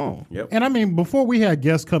move on. Yep. And I mean, before we had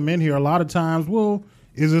guests come in here, a lot of times, well,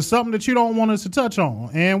 is there something that you don't want us to touch on?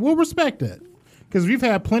 And we'll respect that. Because we've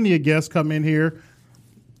had plenty of guests come in here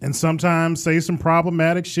and sometimes say some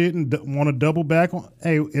problematic shit and want to double back on.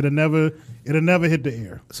 Hey, it'll never hit the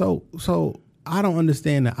air. So I don't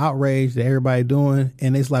understand the outrage that everybody doing,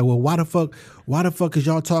 and it's like, well, why the fuck is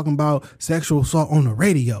y'all talking about sexual assault on the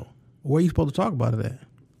radio? Where are you supposed to talk about it at?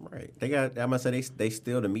 Right. They got. I must say they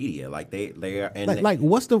steal the media. Like they are. And Like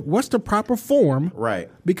what's the proper form? Right.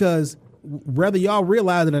 Because whether y'all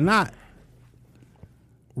realize it or not,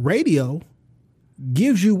 radio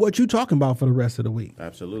gives you what you talking about for the rest of the week.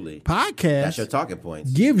 Absolutely. Podcast, That's your talking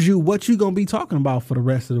points. gives you what you gonna be talking about for the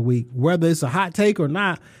rest of the week, whether it's a hot take or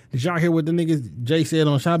not. Did y'all hear what the niggas Jay said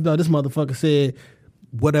on Shop Dog? This motherfucker said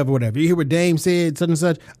whatever. You hear what Dame said, such and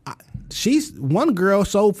such. She's one girl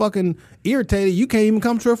so fucking irritated you can't even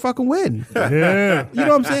come to her fucking wedding. Yeah. You know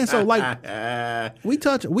what I'm saying? So like,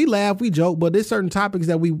 we laugh, we joke, but there's certain topics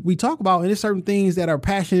that we talk about, and there's certain things that are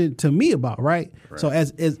passionate to me about, right? So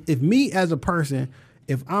as if me as a person,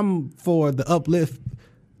 if I'm for the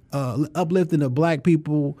uplifting of black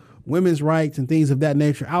people, women's rights, and things of that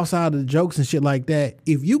nature, outside of the jokes and shit like that,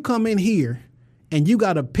 if you come in here and you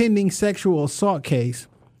got a pending sexual assault case,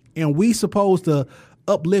 and we supposed to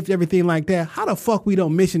uplift everything like that, how the fuck we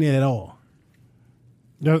don't mention it at all?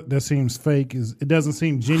 That seems fake. It doesn't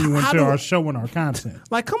seem genuine to our show and our content.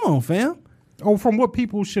 Like, come on, fam. Or from what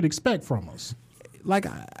people should expect from us. Like,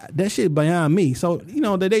 that shit beyond me. So, you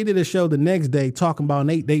know, they did a show the next day talking about,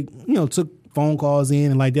 and they you know, took phone calls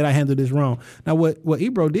in and like, did I handle this wrong? Now, what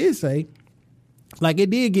Ebro did say, like, it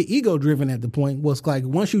did get ego driven at the point, was like,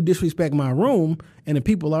 once you disrespect my room and the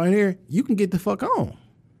people are in here, you can get the fuck on.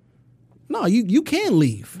 No, you can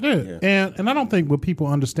leave. Yeah. And I don't think what people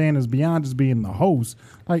understand is beyond just being the host.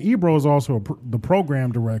 Like, Ebro is also the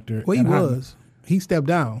program director. Well, he was. He stepped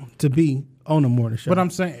down to be on the morning show. But I'm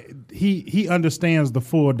saying he understands the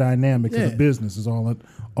full dynamics of the business is all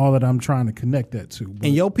that I'm trying to connect that to. But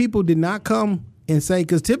and your people did not come and say,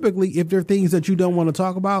 because typically if there are things that you don't want to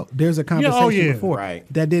talk about, there's a conversation before.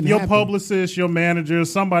 Right. That didn't your happen. publicist, your manager,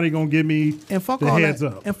 somebody gonna give me And fuck the all heads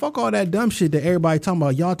that, up. and fuck all that dumb shit that everybody talking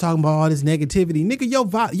about. Y'all talking about all this negativity,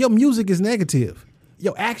 nigga. Your music is negative.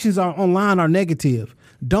 Your actions are online are negative.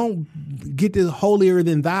 Don't get this holier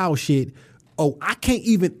than thou shit. Oh, I can't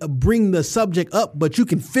even bring the subject up, but you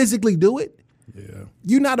can physically do it. Yeah.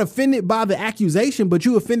 You're not offended by the accusation, but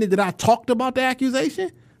you offended that I talked about the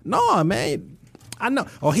accusation. No, man. I know.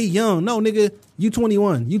 Oh, he young. No, nigga. You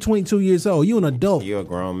 21. You 22 years old. You an adult. You're a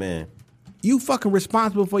grown man. You fucking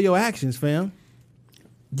responsible for your actions, fam.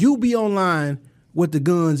 You be online with the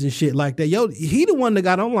guns and shit like that. Yo, he the one that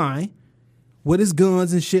got online with his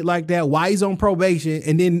guns and shit like that while he's on probation,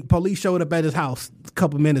 and then police showed up at his house a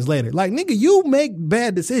couple minutes later. Like, nigga, you make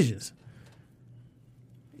bad decisions.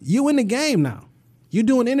 You in the game now. You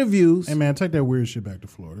doing interviews. Hey man, take that weird shit back to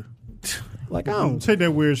Florida. Like, I don't. Take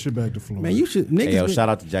that weird shit back to Florida. Man, you should. Niggas Hey, yo, been- shout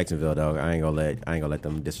out to Jacksonville, dog. I ain't gonna let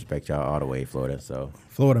them disrespect y'all all the way, Florida. So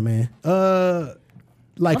Florida man.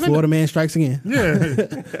 Florida man strikes again. Yeah.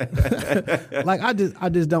 Like, I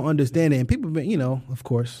just don't understand it. And people been, you know, of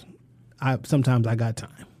course, sometimes I got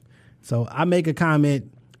time. So I make a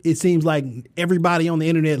comment. It seems like everybody on the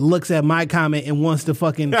internet looks at my comment and wants to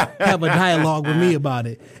fucking have a dialogue with me about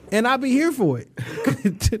it. And I'll be here for it.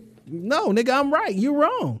 No, nigga, I'm right. You're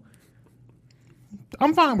wrong.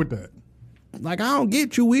 I'm fine with that. Like, I don't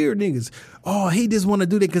get you weird niggas. Oh, he just want to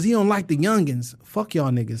do that because he don't like the youngins. Fuck y'all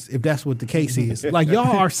niggas, if that's what the case is. Like, y'all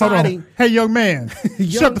are Hold siding. on. Hey, young man,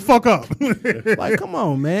 shut the fuck up. Like, come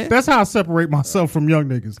on, man. That's how I separate myself from young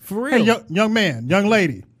niggas. For real. Hey, young man, young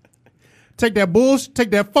lady, Take that bullshit, take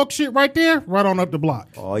that fuck shit right there, right on up the block.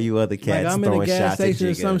 All you other Like cats I'm in a throwing gas shots at station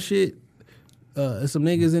or Jigga. some shit. Some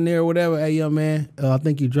niggas in there or whatever. Hey, young man, I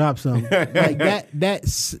think you dropped something. Like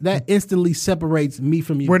that instantly separates me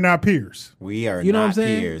from you. We're not peers. We are You know not what I'm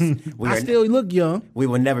saying? peers. We I are- still look young, we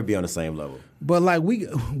will never be on the same level. but like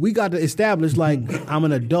we got to establish like I'm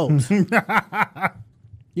an adult.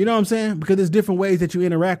 You know what I'm saying? Because there's different ways that you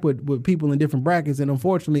interact with people in different brackets, and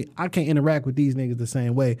unfortunately, I can't interact with these niggas the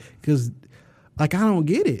same way because, like, I don't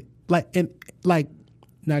get it. Like,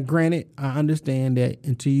 now, granted, I understand that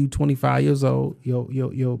until you 25 years old,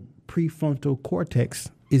 your prefrontal cortex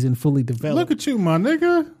isn't fully developed. Look at you, my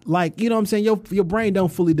nigga. Like, you know what I'm saying? Your brain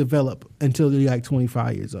don't fully develop until you're like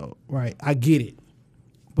 25 years old, right? I get it,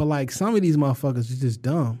 but like some of these motherfuckers are just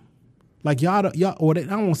dumb. Like y'all, or I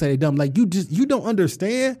don't want to say they dumb. Like you don't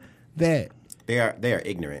understand that They are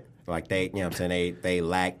ignorant. Like they, you know what I'm saying? They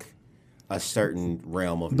lack a certain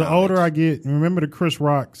realm of The knowledge. older I get, remember the Chris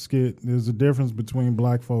Rock skit, there's a difference between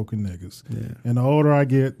black folk and niggas. Yeah. And the older I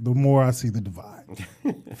get, the more I see the divide.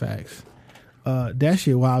 facts. That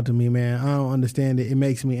shit wild to me, man. I don't understand it. It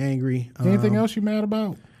makes me angry. Anything else you mad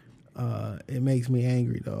about? It makes me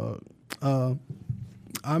angry, dog.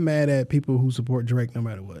 I'm mad at people who support Drake no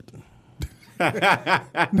matter what.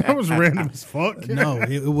 That was random as fuck. No,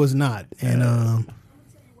 it was not. And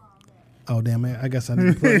oh damn man, I guess I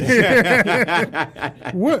need to play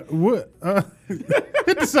that. What?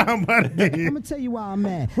 Hit the soundbite I'm again. gonna tell you why I'm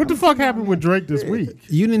mad. What the fuck happened with Drake this week?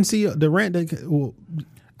 You didn't see the rant that well,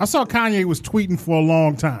 I saw Kanye was tweeting for a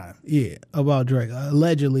long time. yeah, about Drake.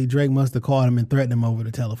 Allegedly, Drake must have called him and threatened him over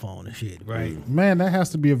the telephone and shit, right? Man, that has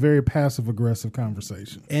to be a very passive aggressive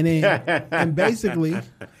conversation. And then, and basically,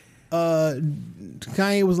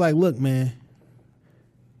 Kanye was like, "Look, man,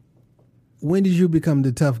 when did you become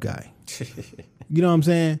the tough guy?" You know what I'm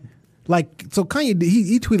saying? Like, so Kanye,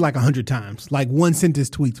 he tweeted like 100 times, like one sentence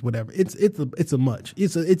tweets, whatever. It's a much.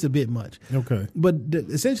 It's a bit much. Okay. But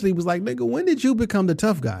essentially, he was like, nigga, when did you become the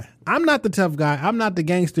tough guy? I'm not the tough guy. I'm not the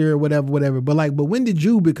gangster or whatever. But when did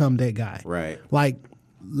you become that guy? Right. Like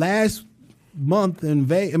last month in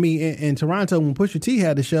Toronto when Pusha T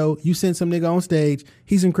had the show, you sent some nigga on stage.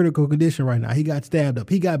 He's in critical condition right now. He got stabbed up.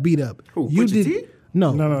 He got beat up. Who, you Pusha T?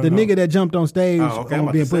 No, No. the nigga that jumped on stage Oh, okay, I'm on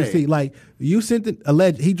about being to Pusha say. T. Like you sent the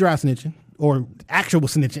alleged he dry snitching or actual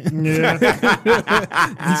snitching. Yeah.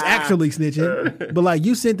 He's actually snitching. But like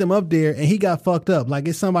you sent him up there and he got fucked up. Like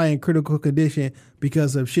it's somebody in critical condition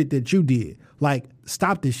because of shit that you did. Like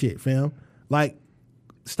stop this shit, fam. Like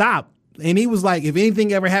stop. And he was like, if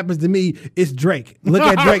anything ever happens to me, it's Drake. Look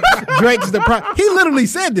at Drake. Drake's the He literally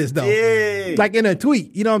said this though. Yeah. Like in a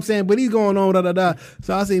tweet. You know what I'm saying? But he's going on da.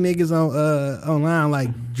 So I see niggas on online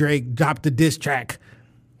like Drake dropped the diss track.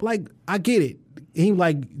 Like, I get it. He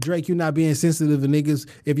like, Drake, you not being sensitive to niggas.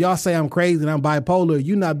 If y'all say I'm crazy and I'm bipolar,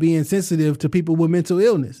 you not being sensitive to people with mental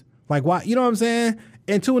illness. Like, why? You know what I'm saying?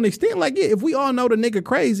 And to an extent, like, yeah, if we all know the nigga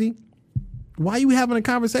crazy, why you having a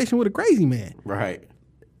conversation with a crazy man? Right.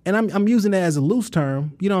 And I'm using that as a loose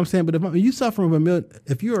term, you know what I'm saying? But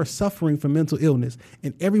if you are suffering from mental illness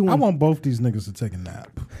and everyone, I want both these niggas to take a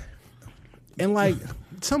nap. and like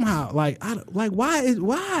somehow, like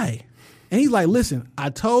why? And he's like, listen, I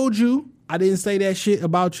told you I didn't say that shit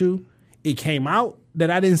about you. It came out that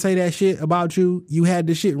I didn't say that shit about you. You had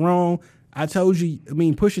this shit wrong. I told you. I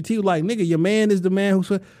mean, Pusha T was like, nigga, your man is the man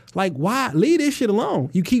who's like, why? Leave this shit alone.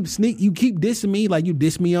 You keep dissing me like you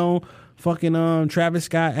diss me on fucking Travis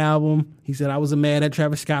Scott album. He said I was mad at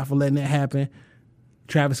Travis Scott for letting that happen.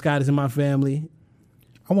 Travis Scott is in my family.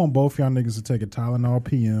 I want both y'all niggas to take a Tylenol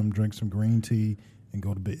PM, drink some green tea, and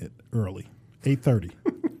go to bed early. 8:30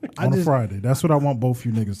 on a Friday. That's what I want both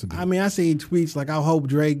you niggas to do. I mean, I seen tweets like, I hope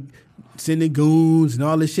Drake sending goons and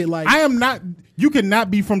all this shit. Like, I am not. You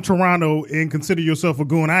cannot be from Toronto and consider yourself a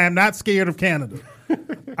goon. I am not scared of Canada.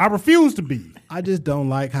 I refuse to be. I just don't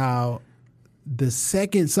like how the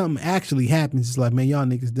second something actually happens, it's like, man, y'all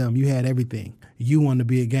niggas dumb. You had everything. You want to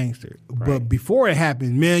be a gangster. Right. But before it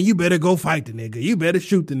happens, man, you better go fight the nigga. You better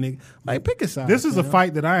shoot the nigga. Like, pick a side. This is a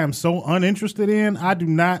fight that I am so uninterested in. I do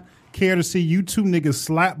not care to see you two niggas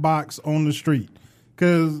slap box on the street.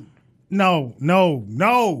 Because, no.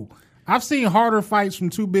 I've seen harder fights from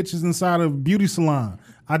two bitches inside of a beauty salon.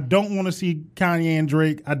 I don't want to see Kanye and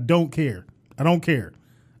Drake. I don't care.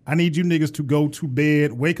 I need you niggas to go to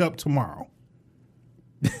bed, wake up tomorrow.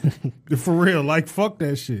 For real, like, fuck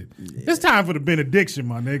that shit. Yeah. It's time for the benediction,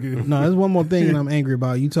 my nigga. No, there's one more thing that I'm angry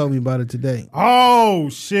about. You told me about it today. Oh,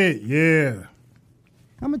 shit, yeah.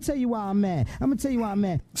 I'm going to tell you why I'm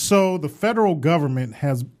mad. So the federal government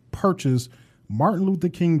has purchased Martin Luther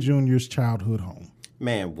King Jr.'s childhood home.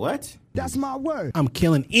 Man, what? That's my word. I'm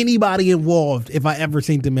killing anybody involved if I ever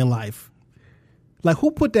seen them in life. Like,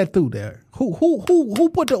 who put that through there? Who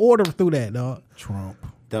put the order through that, dog? Trump.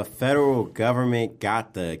 The federal government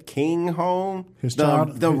got the king home? His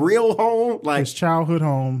the real home? Like, His childhood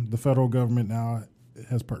home, the federal government now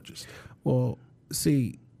has purchased. Well,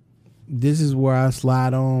 see, this is where I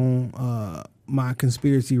slide on my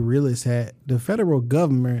conspiracy realist hat. The federal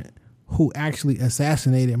government, who actually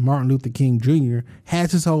assassinated Martin Luther King Jr.,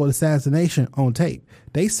 has his whole assassination on tape.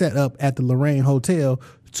 They set up at the Lorraine Hotel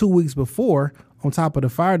 2 weeks before, on top of the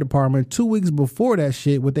fire department, 2 weeks before that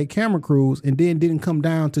shit with their camera crews, and then didn't come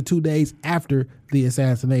down to 2 days after the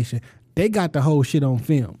assassination. They got the whole shit on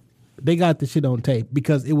film. They got the shit on tape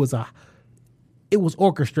because it was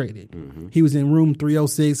orchestrated. Mm-hmm. He was in room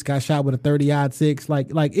 306, got shot with a 30-06.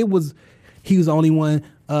 Like it was, he was the only one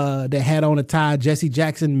that had on a tie. Jesse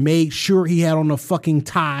Jackson made sure he had on a fucking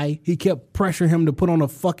tie. He kept pressuring him to put on a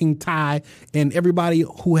fucking tie, and everybody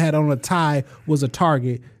who had on a tie was a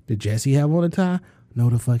target. Did Jesse have on a tie? No,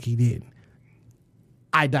 the fuck he didn't.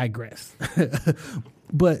 I digress.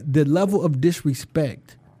 But the level of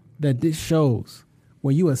disrespect that this shows,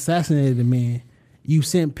 when you assassinated a man, you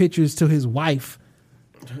sent pictures to his wife.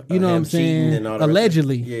 You know what I'm saying?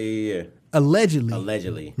 Allegedly. Yeah.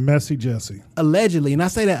 Allegedly. Messy Jesse. Allegedly. And I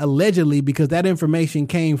say that allegedly because that information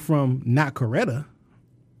came from not Coretta.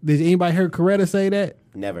 Did anybody hear Coretta say that?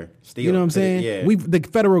 Never. Still. You know what I'm saying? Yeah. The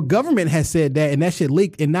federal government has said that, and that shit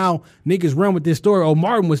leaked, and now niggas run with this story. Oh,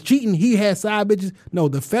 Martin was cheating. He had side bitches. No,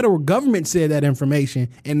 the federal government said that information,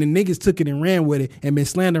 and the niggas took it and ran with it and been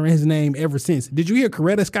slandering his name ever since. Did you hear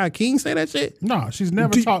Coretta Scott King say that shit? No, she's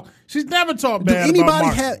never talked bad anybody about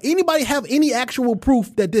Martin. Anybody have any actual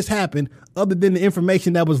proof that this happened other than the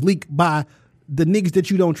information that was leaked by the niggas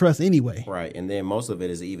that you don't trust anyway? Right, and then most of it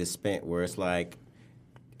is even spent where it's like,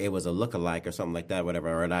 it was a lookalike or something like that,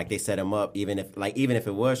 whatever, or like they set him up. Even if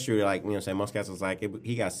it was true, like, you know what I'm saying, most guys was like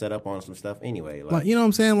he got set up on some stuff anyway. Like, you know what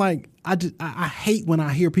I'm saying? Like, I hate when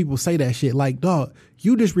I hear people say that shit. Like, dog,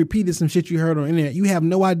 you just repeated some shit you heard on the internet. You have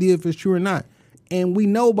no idea if it's true or not. And we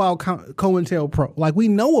know about COINTELPRO. Like, we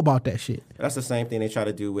know about that shit. That's the same thing they try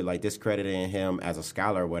to do with, like, discrediting him as a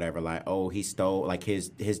scholar or whatever. Like, oh, he stole, like, his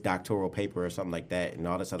doctoral paper or something like that and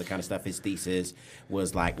all this other kind of stuff. His thesis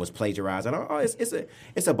was plagiarized. And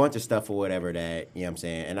it's a bunch of stuff or whatever that, you know what I'm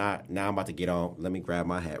saying. And now I'm about to get on. Let me grab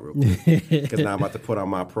my hat real quick. Because now I'm about to put on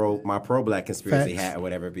my pro-black conspiracy hat or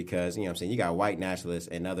whatever because, you know what I'm saying, you got white nationalists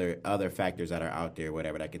and other factors that are out there,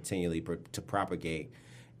 whatever, that continually to propagate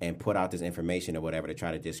and put out this information or whatever to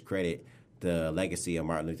try to discredit the legacy of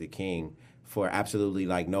Martin Luther King for absolutely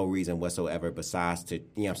like no reason whatsoever besides to, you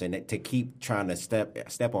know what I'm saying, to keep trying to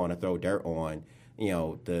step on and throw dirt on, you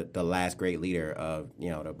know, the last great leader of, you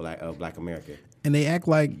know, Black America. And they act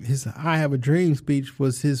like his I Have a Dream speech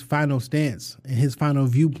was his final stance and his final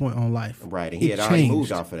viewpoint on life. Right, and he had already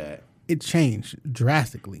moved off of that. It changed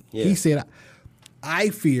drastically. Yeah. He said, I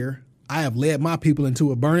fear I have led my people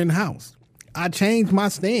into a burning house. I changed my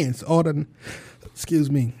stance or the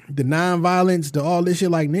nonviolence, all this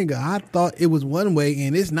shit. Like, nigga, I thought it was one way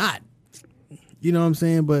and it's not. You know what I'm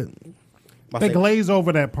saying? But they glaze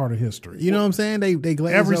over that part of history. You know what I'm saying? They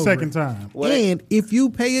glaze every over second it. time. And if you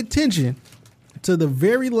pay attention to the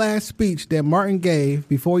very last speech that Martin gave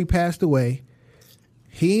before he passed away,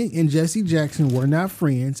 he and Jesse Jackson were not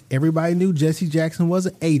friends. Everybody knew Jesse Jackson was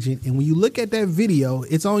an agent. And when you look at that video,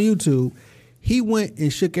 it's on YouTube. He went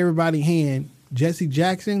and shook everybody's hand. Jesse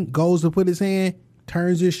Jackson goes to put his hand,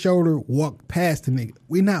 turns his shoulder, walked past the nigga.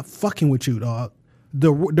 We not fucking with you, dog.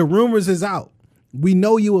 The rumors is out. We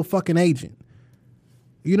know you a fucking agent.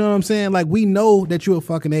 You know what I'm saying? Like, we know that you a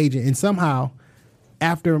fucking agent. And somehow,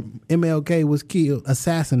 after MLK was killed,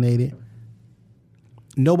 assassinated,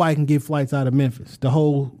 nobody can get flights out of Memphis. The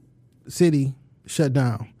whole city shut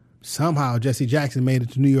down. Somehow Jesse Jackson made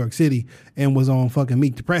it to New York City and was on fucking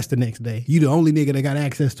Meet the Press the next day. You the only nigga that got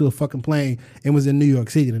access to a fucking plane and was in New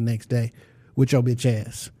York City the next day with your bitch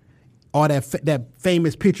ass. All that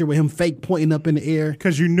famous picture with him fake pointing up in the air.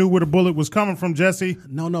 Because you knew where the bullet was coming from, Jesse.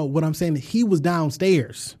 No. What I'm saying is he was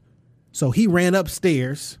downstairs. So he ran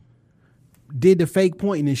upstairs, did the fake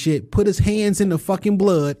pointing and shit, put his hands in the fucking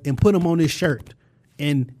blood and put him on his shirt.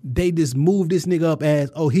 And they just moved this nigga up as,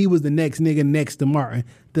 oh, he was the next nigga next to Martin.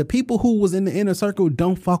 The people who was in the inner circle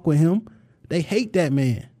don't fuck with him. They hate that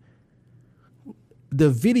man. The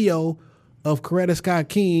video of Coretta Scott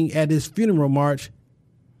King at his funeral march,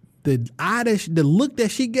 the look that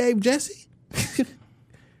she gave Jesse,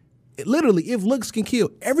 literally, if looks can kill.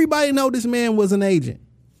 Everybody know this man was an agent.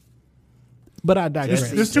 But I digress.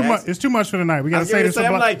 Jesse- It's too much. It's too much for tonight. We got to say this.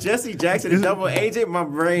 I'm like Jesse Jackson, the double agent. My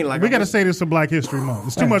brain, like We got to say this to Black History Month.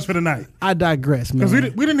 It's too much for tonight. I digress, man.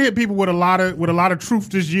 Because we didn't hit people with a lot of truth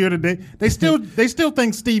this year today. They still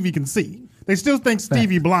think Stevie can see. They still think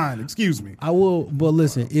Stevie blind. Excuse me. I will, but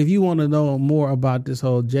listen, if you want to know more about this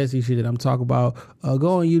whole Jesse shit that I'm talking about,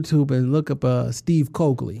 go on YouTube and look up Steve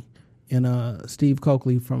Coakley. And Steve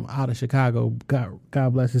Coakley from out of Chicago, God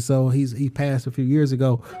bless his soul. He passed a few years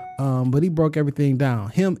ago, but he broke everything down.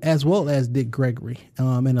 Him as well as Dick Gregory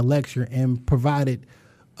in a lecture and provided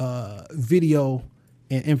video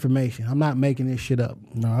and information. I'm not making this shit up.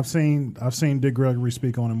 No, I've seen Dick Gregory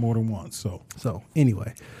speak on it more than once. So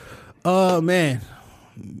anyway, man,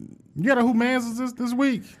 you got a Who Mans is this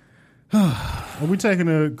week? Are we taking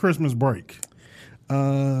a Christmas break?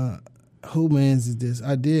 Who Mans is this?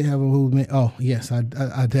 I did have a Who Man. Oh yes, I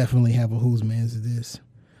definitely have a Who's Mans is this.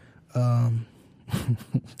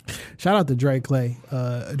 Shout out to Drake Clay.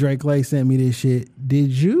 Drake Clay sent me this shit.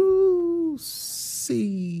 Did you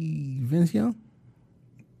see Vince Young?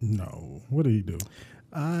 No. What did he do?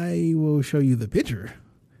 I will show you the picture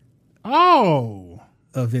Oh,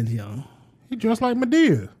 of Vince Young. he dressed like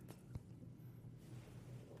Madea.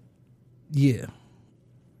 Yeah.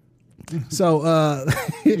 So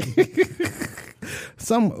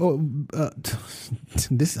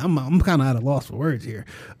this I'm kind of at a loss for words here.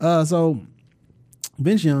 So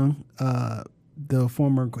Vince Young, the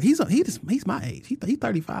former he's my age. He's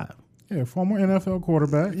 35. Yeah, former NFL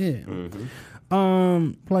quarterback. Yeah.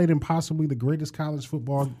 Played in possibly the greatest college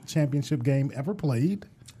football championship game ever played.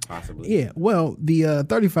 possibly. Yeah. Well, the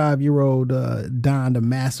 35-year-old donned a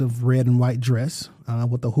massive red and white dress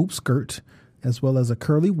with a hoop skirt, as well as a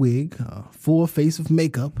curly wig, full face of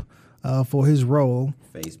makeup for his role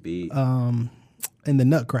Face beat. in the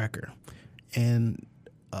Nutcracker. And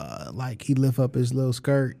like he lift up his little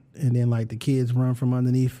skirt, and then like the kids run from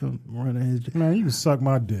underneath him, running his. Man, you can suck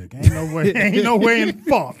my dick. Ain't no way. Ain't no way in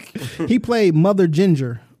fuck. He played Mother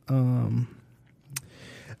Ginger. Whose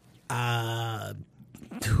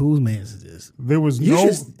man's is this? There was You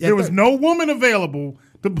no. should- There was no woman available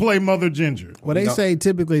to play Mother Ginger. Well, they say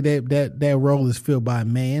typically that role is filled by a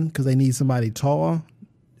man because they need somebody tall.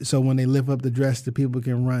 So when they lift up the dress, the people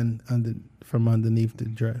can run from underneath the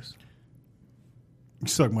dress. You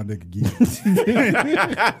suck my dick again.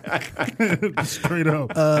 Straight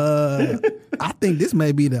up. I think this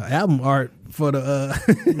may be the album art for the.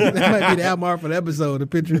 That might be the album art for the episode. The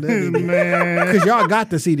picture of that Man. because y'all got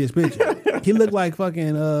to see this picture. He looked like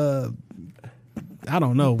fucking. I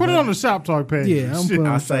don't know. Put it on the Shop Talk page. Yeah, I'm Shit. putting-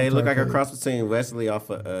 I say it look like a Okay. cross between Wesley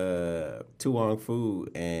off of Tu Wong Fu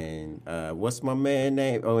and what's my man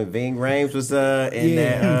name? Oh, and Ving Rhames was in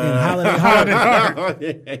Yeah, that. and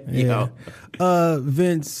Holiday Heart. Yeah.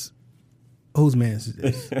 Vince, whose man's is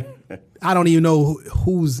this? I don't even know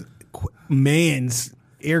whose man's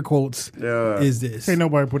air quotes is this. Ain't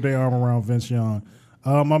nobody put their arm around Vince Young.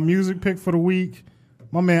 My music pick for the week,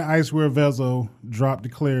 my man Icewear Vezo dropped the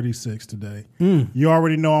Clarity 6 today. You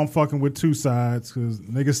already know I'm fucking with two sides because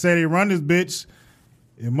niggas say they run this bitch.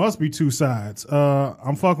 It must be two sides.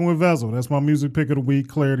 I'm fucking with Vezo. That's my music pick of the week,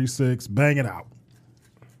 Clarity 6. Bang it out.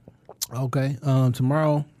 Okay.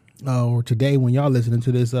 Tomorrow or today when y'all listening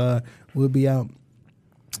to this, we'll be out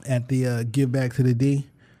at the Give Back to the D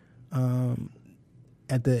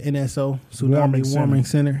at the NSO Tsunami Warming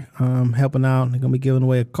Center, helping out. They're gonna be giving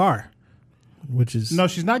away a car, which is No,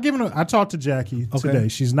 she's not giving. I talked to Jackie today.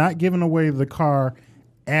 She's not giving away the car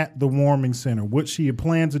at the warming center. What she had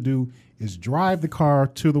planned to do is drive the car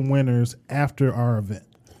to the winners after our event.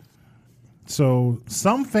 So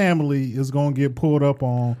some family is going to get pulled up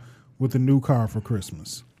on with a new car for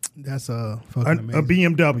Christmas. that's A fucking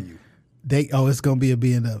amazing. BMW. It's gonna be a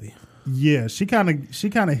BMW. Yeah, she kind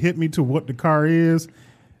of hit me to what the car is,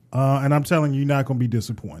 and I'm telling you, you're not going to be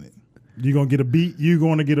disappointed. You're going to get you're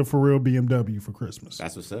going to get a for real BMW for Christmas.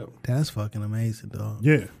 That's what's up. That's fucking amazing, dog.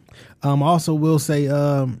 Yeah. Also, will say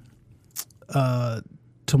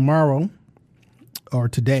tomorrow or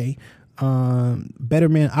today, Better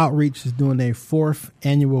Man Outreach is doing their 4th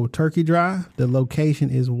annual turkey drive. The location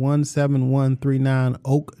is 17139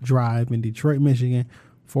 Oak Drive in Detroit, Michigan,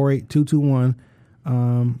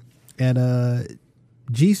 48221. At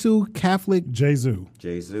Jisoo Catholic Jesu.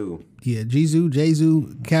 Jesu. Yeah,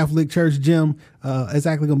 Jesu Catholic Church Gym. It's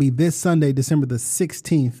actually going to be this Sunday, December the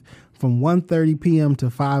 16th, from 1:30 p.m. to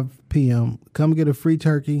 5 p.m. Come get a free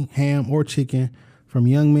turkey, ham, or chicken from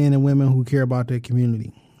young men and women who care about their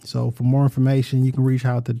community. So for more information, you can reach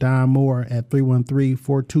out to Don Moore at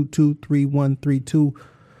 313-422-3132.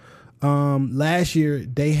 Last year,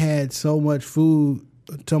 they had so much food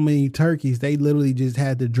so many turkeys. They literally just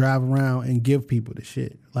had to drive around and give people the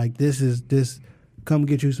shit. Like this. Come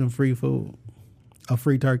get you some free food, a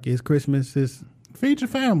free turkey. It's Christmas. It's feed your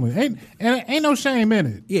family. Ain't no shame in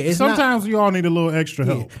it. Yeah, sometimes we all need a little extra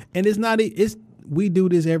help. Yeah. And it's not. It's we do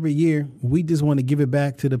this every year. We just want to give it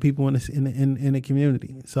back to the people in the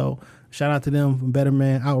community. So shout out to them from Better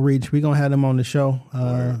Man Outreach. We're gonna have them on the show.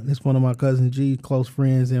 It's one of my cousins, G, close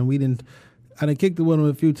friends, and I done kicked it with him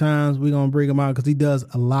a few times. We're gonna bring him out because he does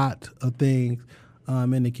a lot of things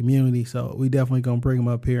in the community. So we definitely gonna bring him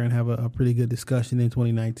up here and have a pretty good discussion in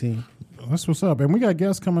 2019. That's what's up. And we got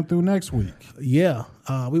guests coming through next week. Yeah.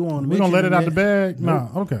 We want to We gonna let it out the bag?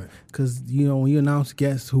 No. Okay. Because, when you announce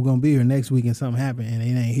guests who going to be here next week and something happened and they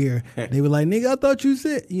ain't here, they were like, nigga, I thought you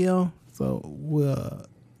said, So,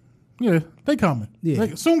 yeah, they coming.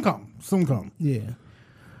 Yeah. Soon come. Yeah.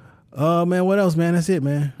 Man, what else, man? That's it,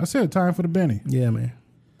 man. That's it. Time for the Benny. Yeah, man.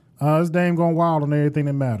 It's Dame going wild on everything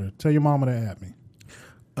that matters. Tell your mama to at me.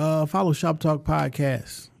 Follow Shop Talk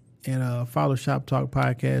Podcast and follow Shop Talk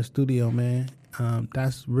Podcast Studio, man.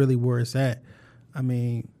 That's really where it's at. I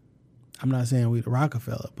mean, I'm not saying we the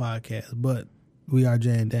Rockefeller podcast, but we are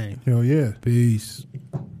Jay and Dame. Hell yeah. Peace.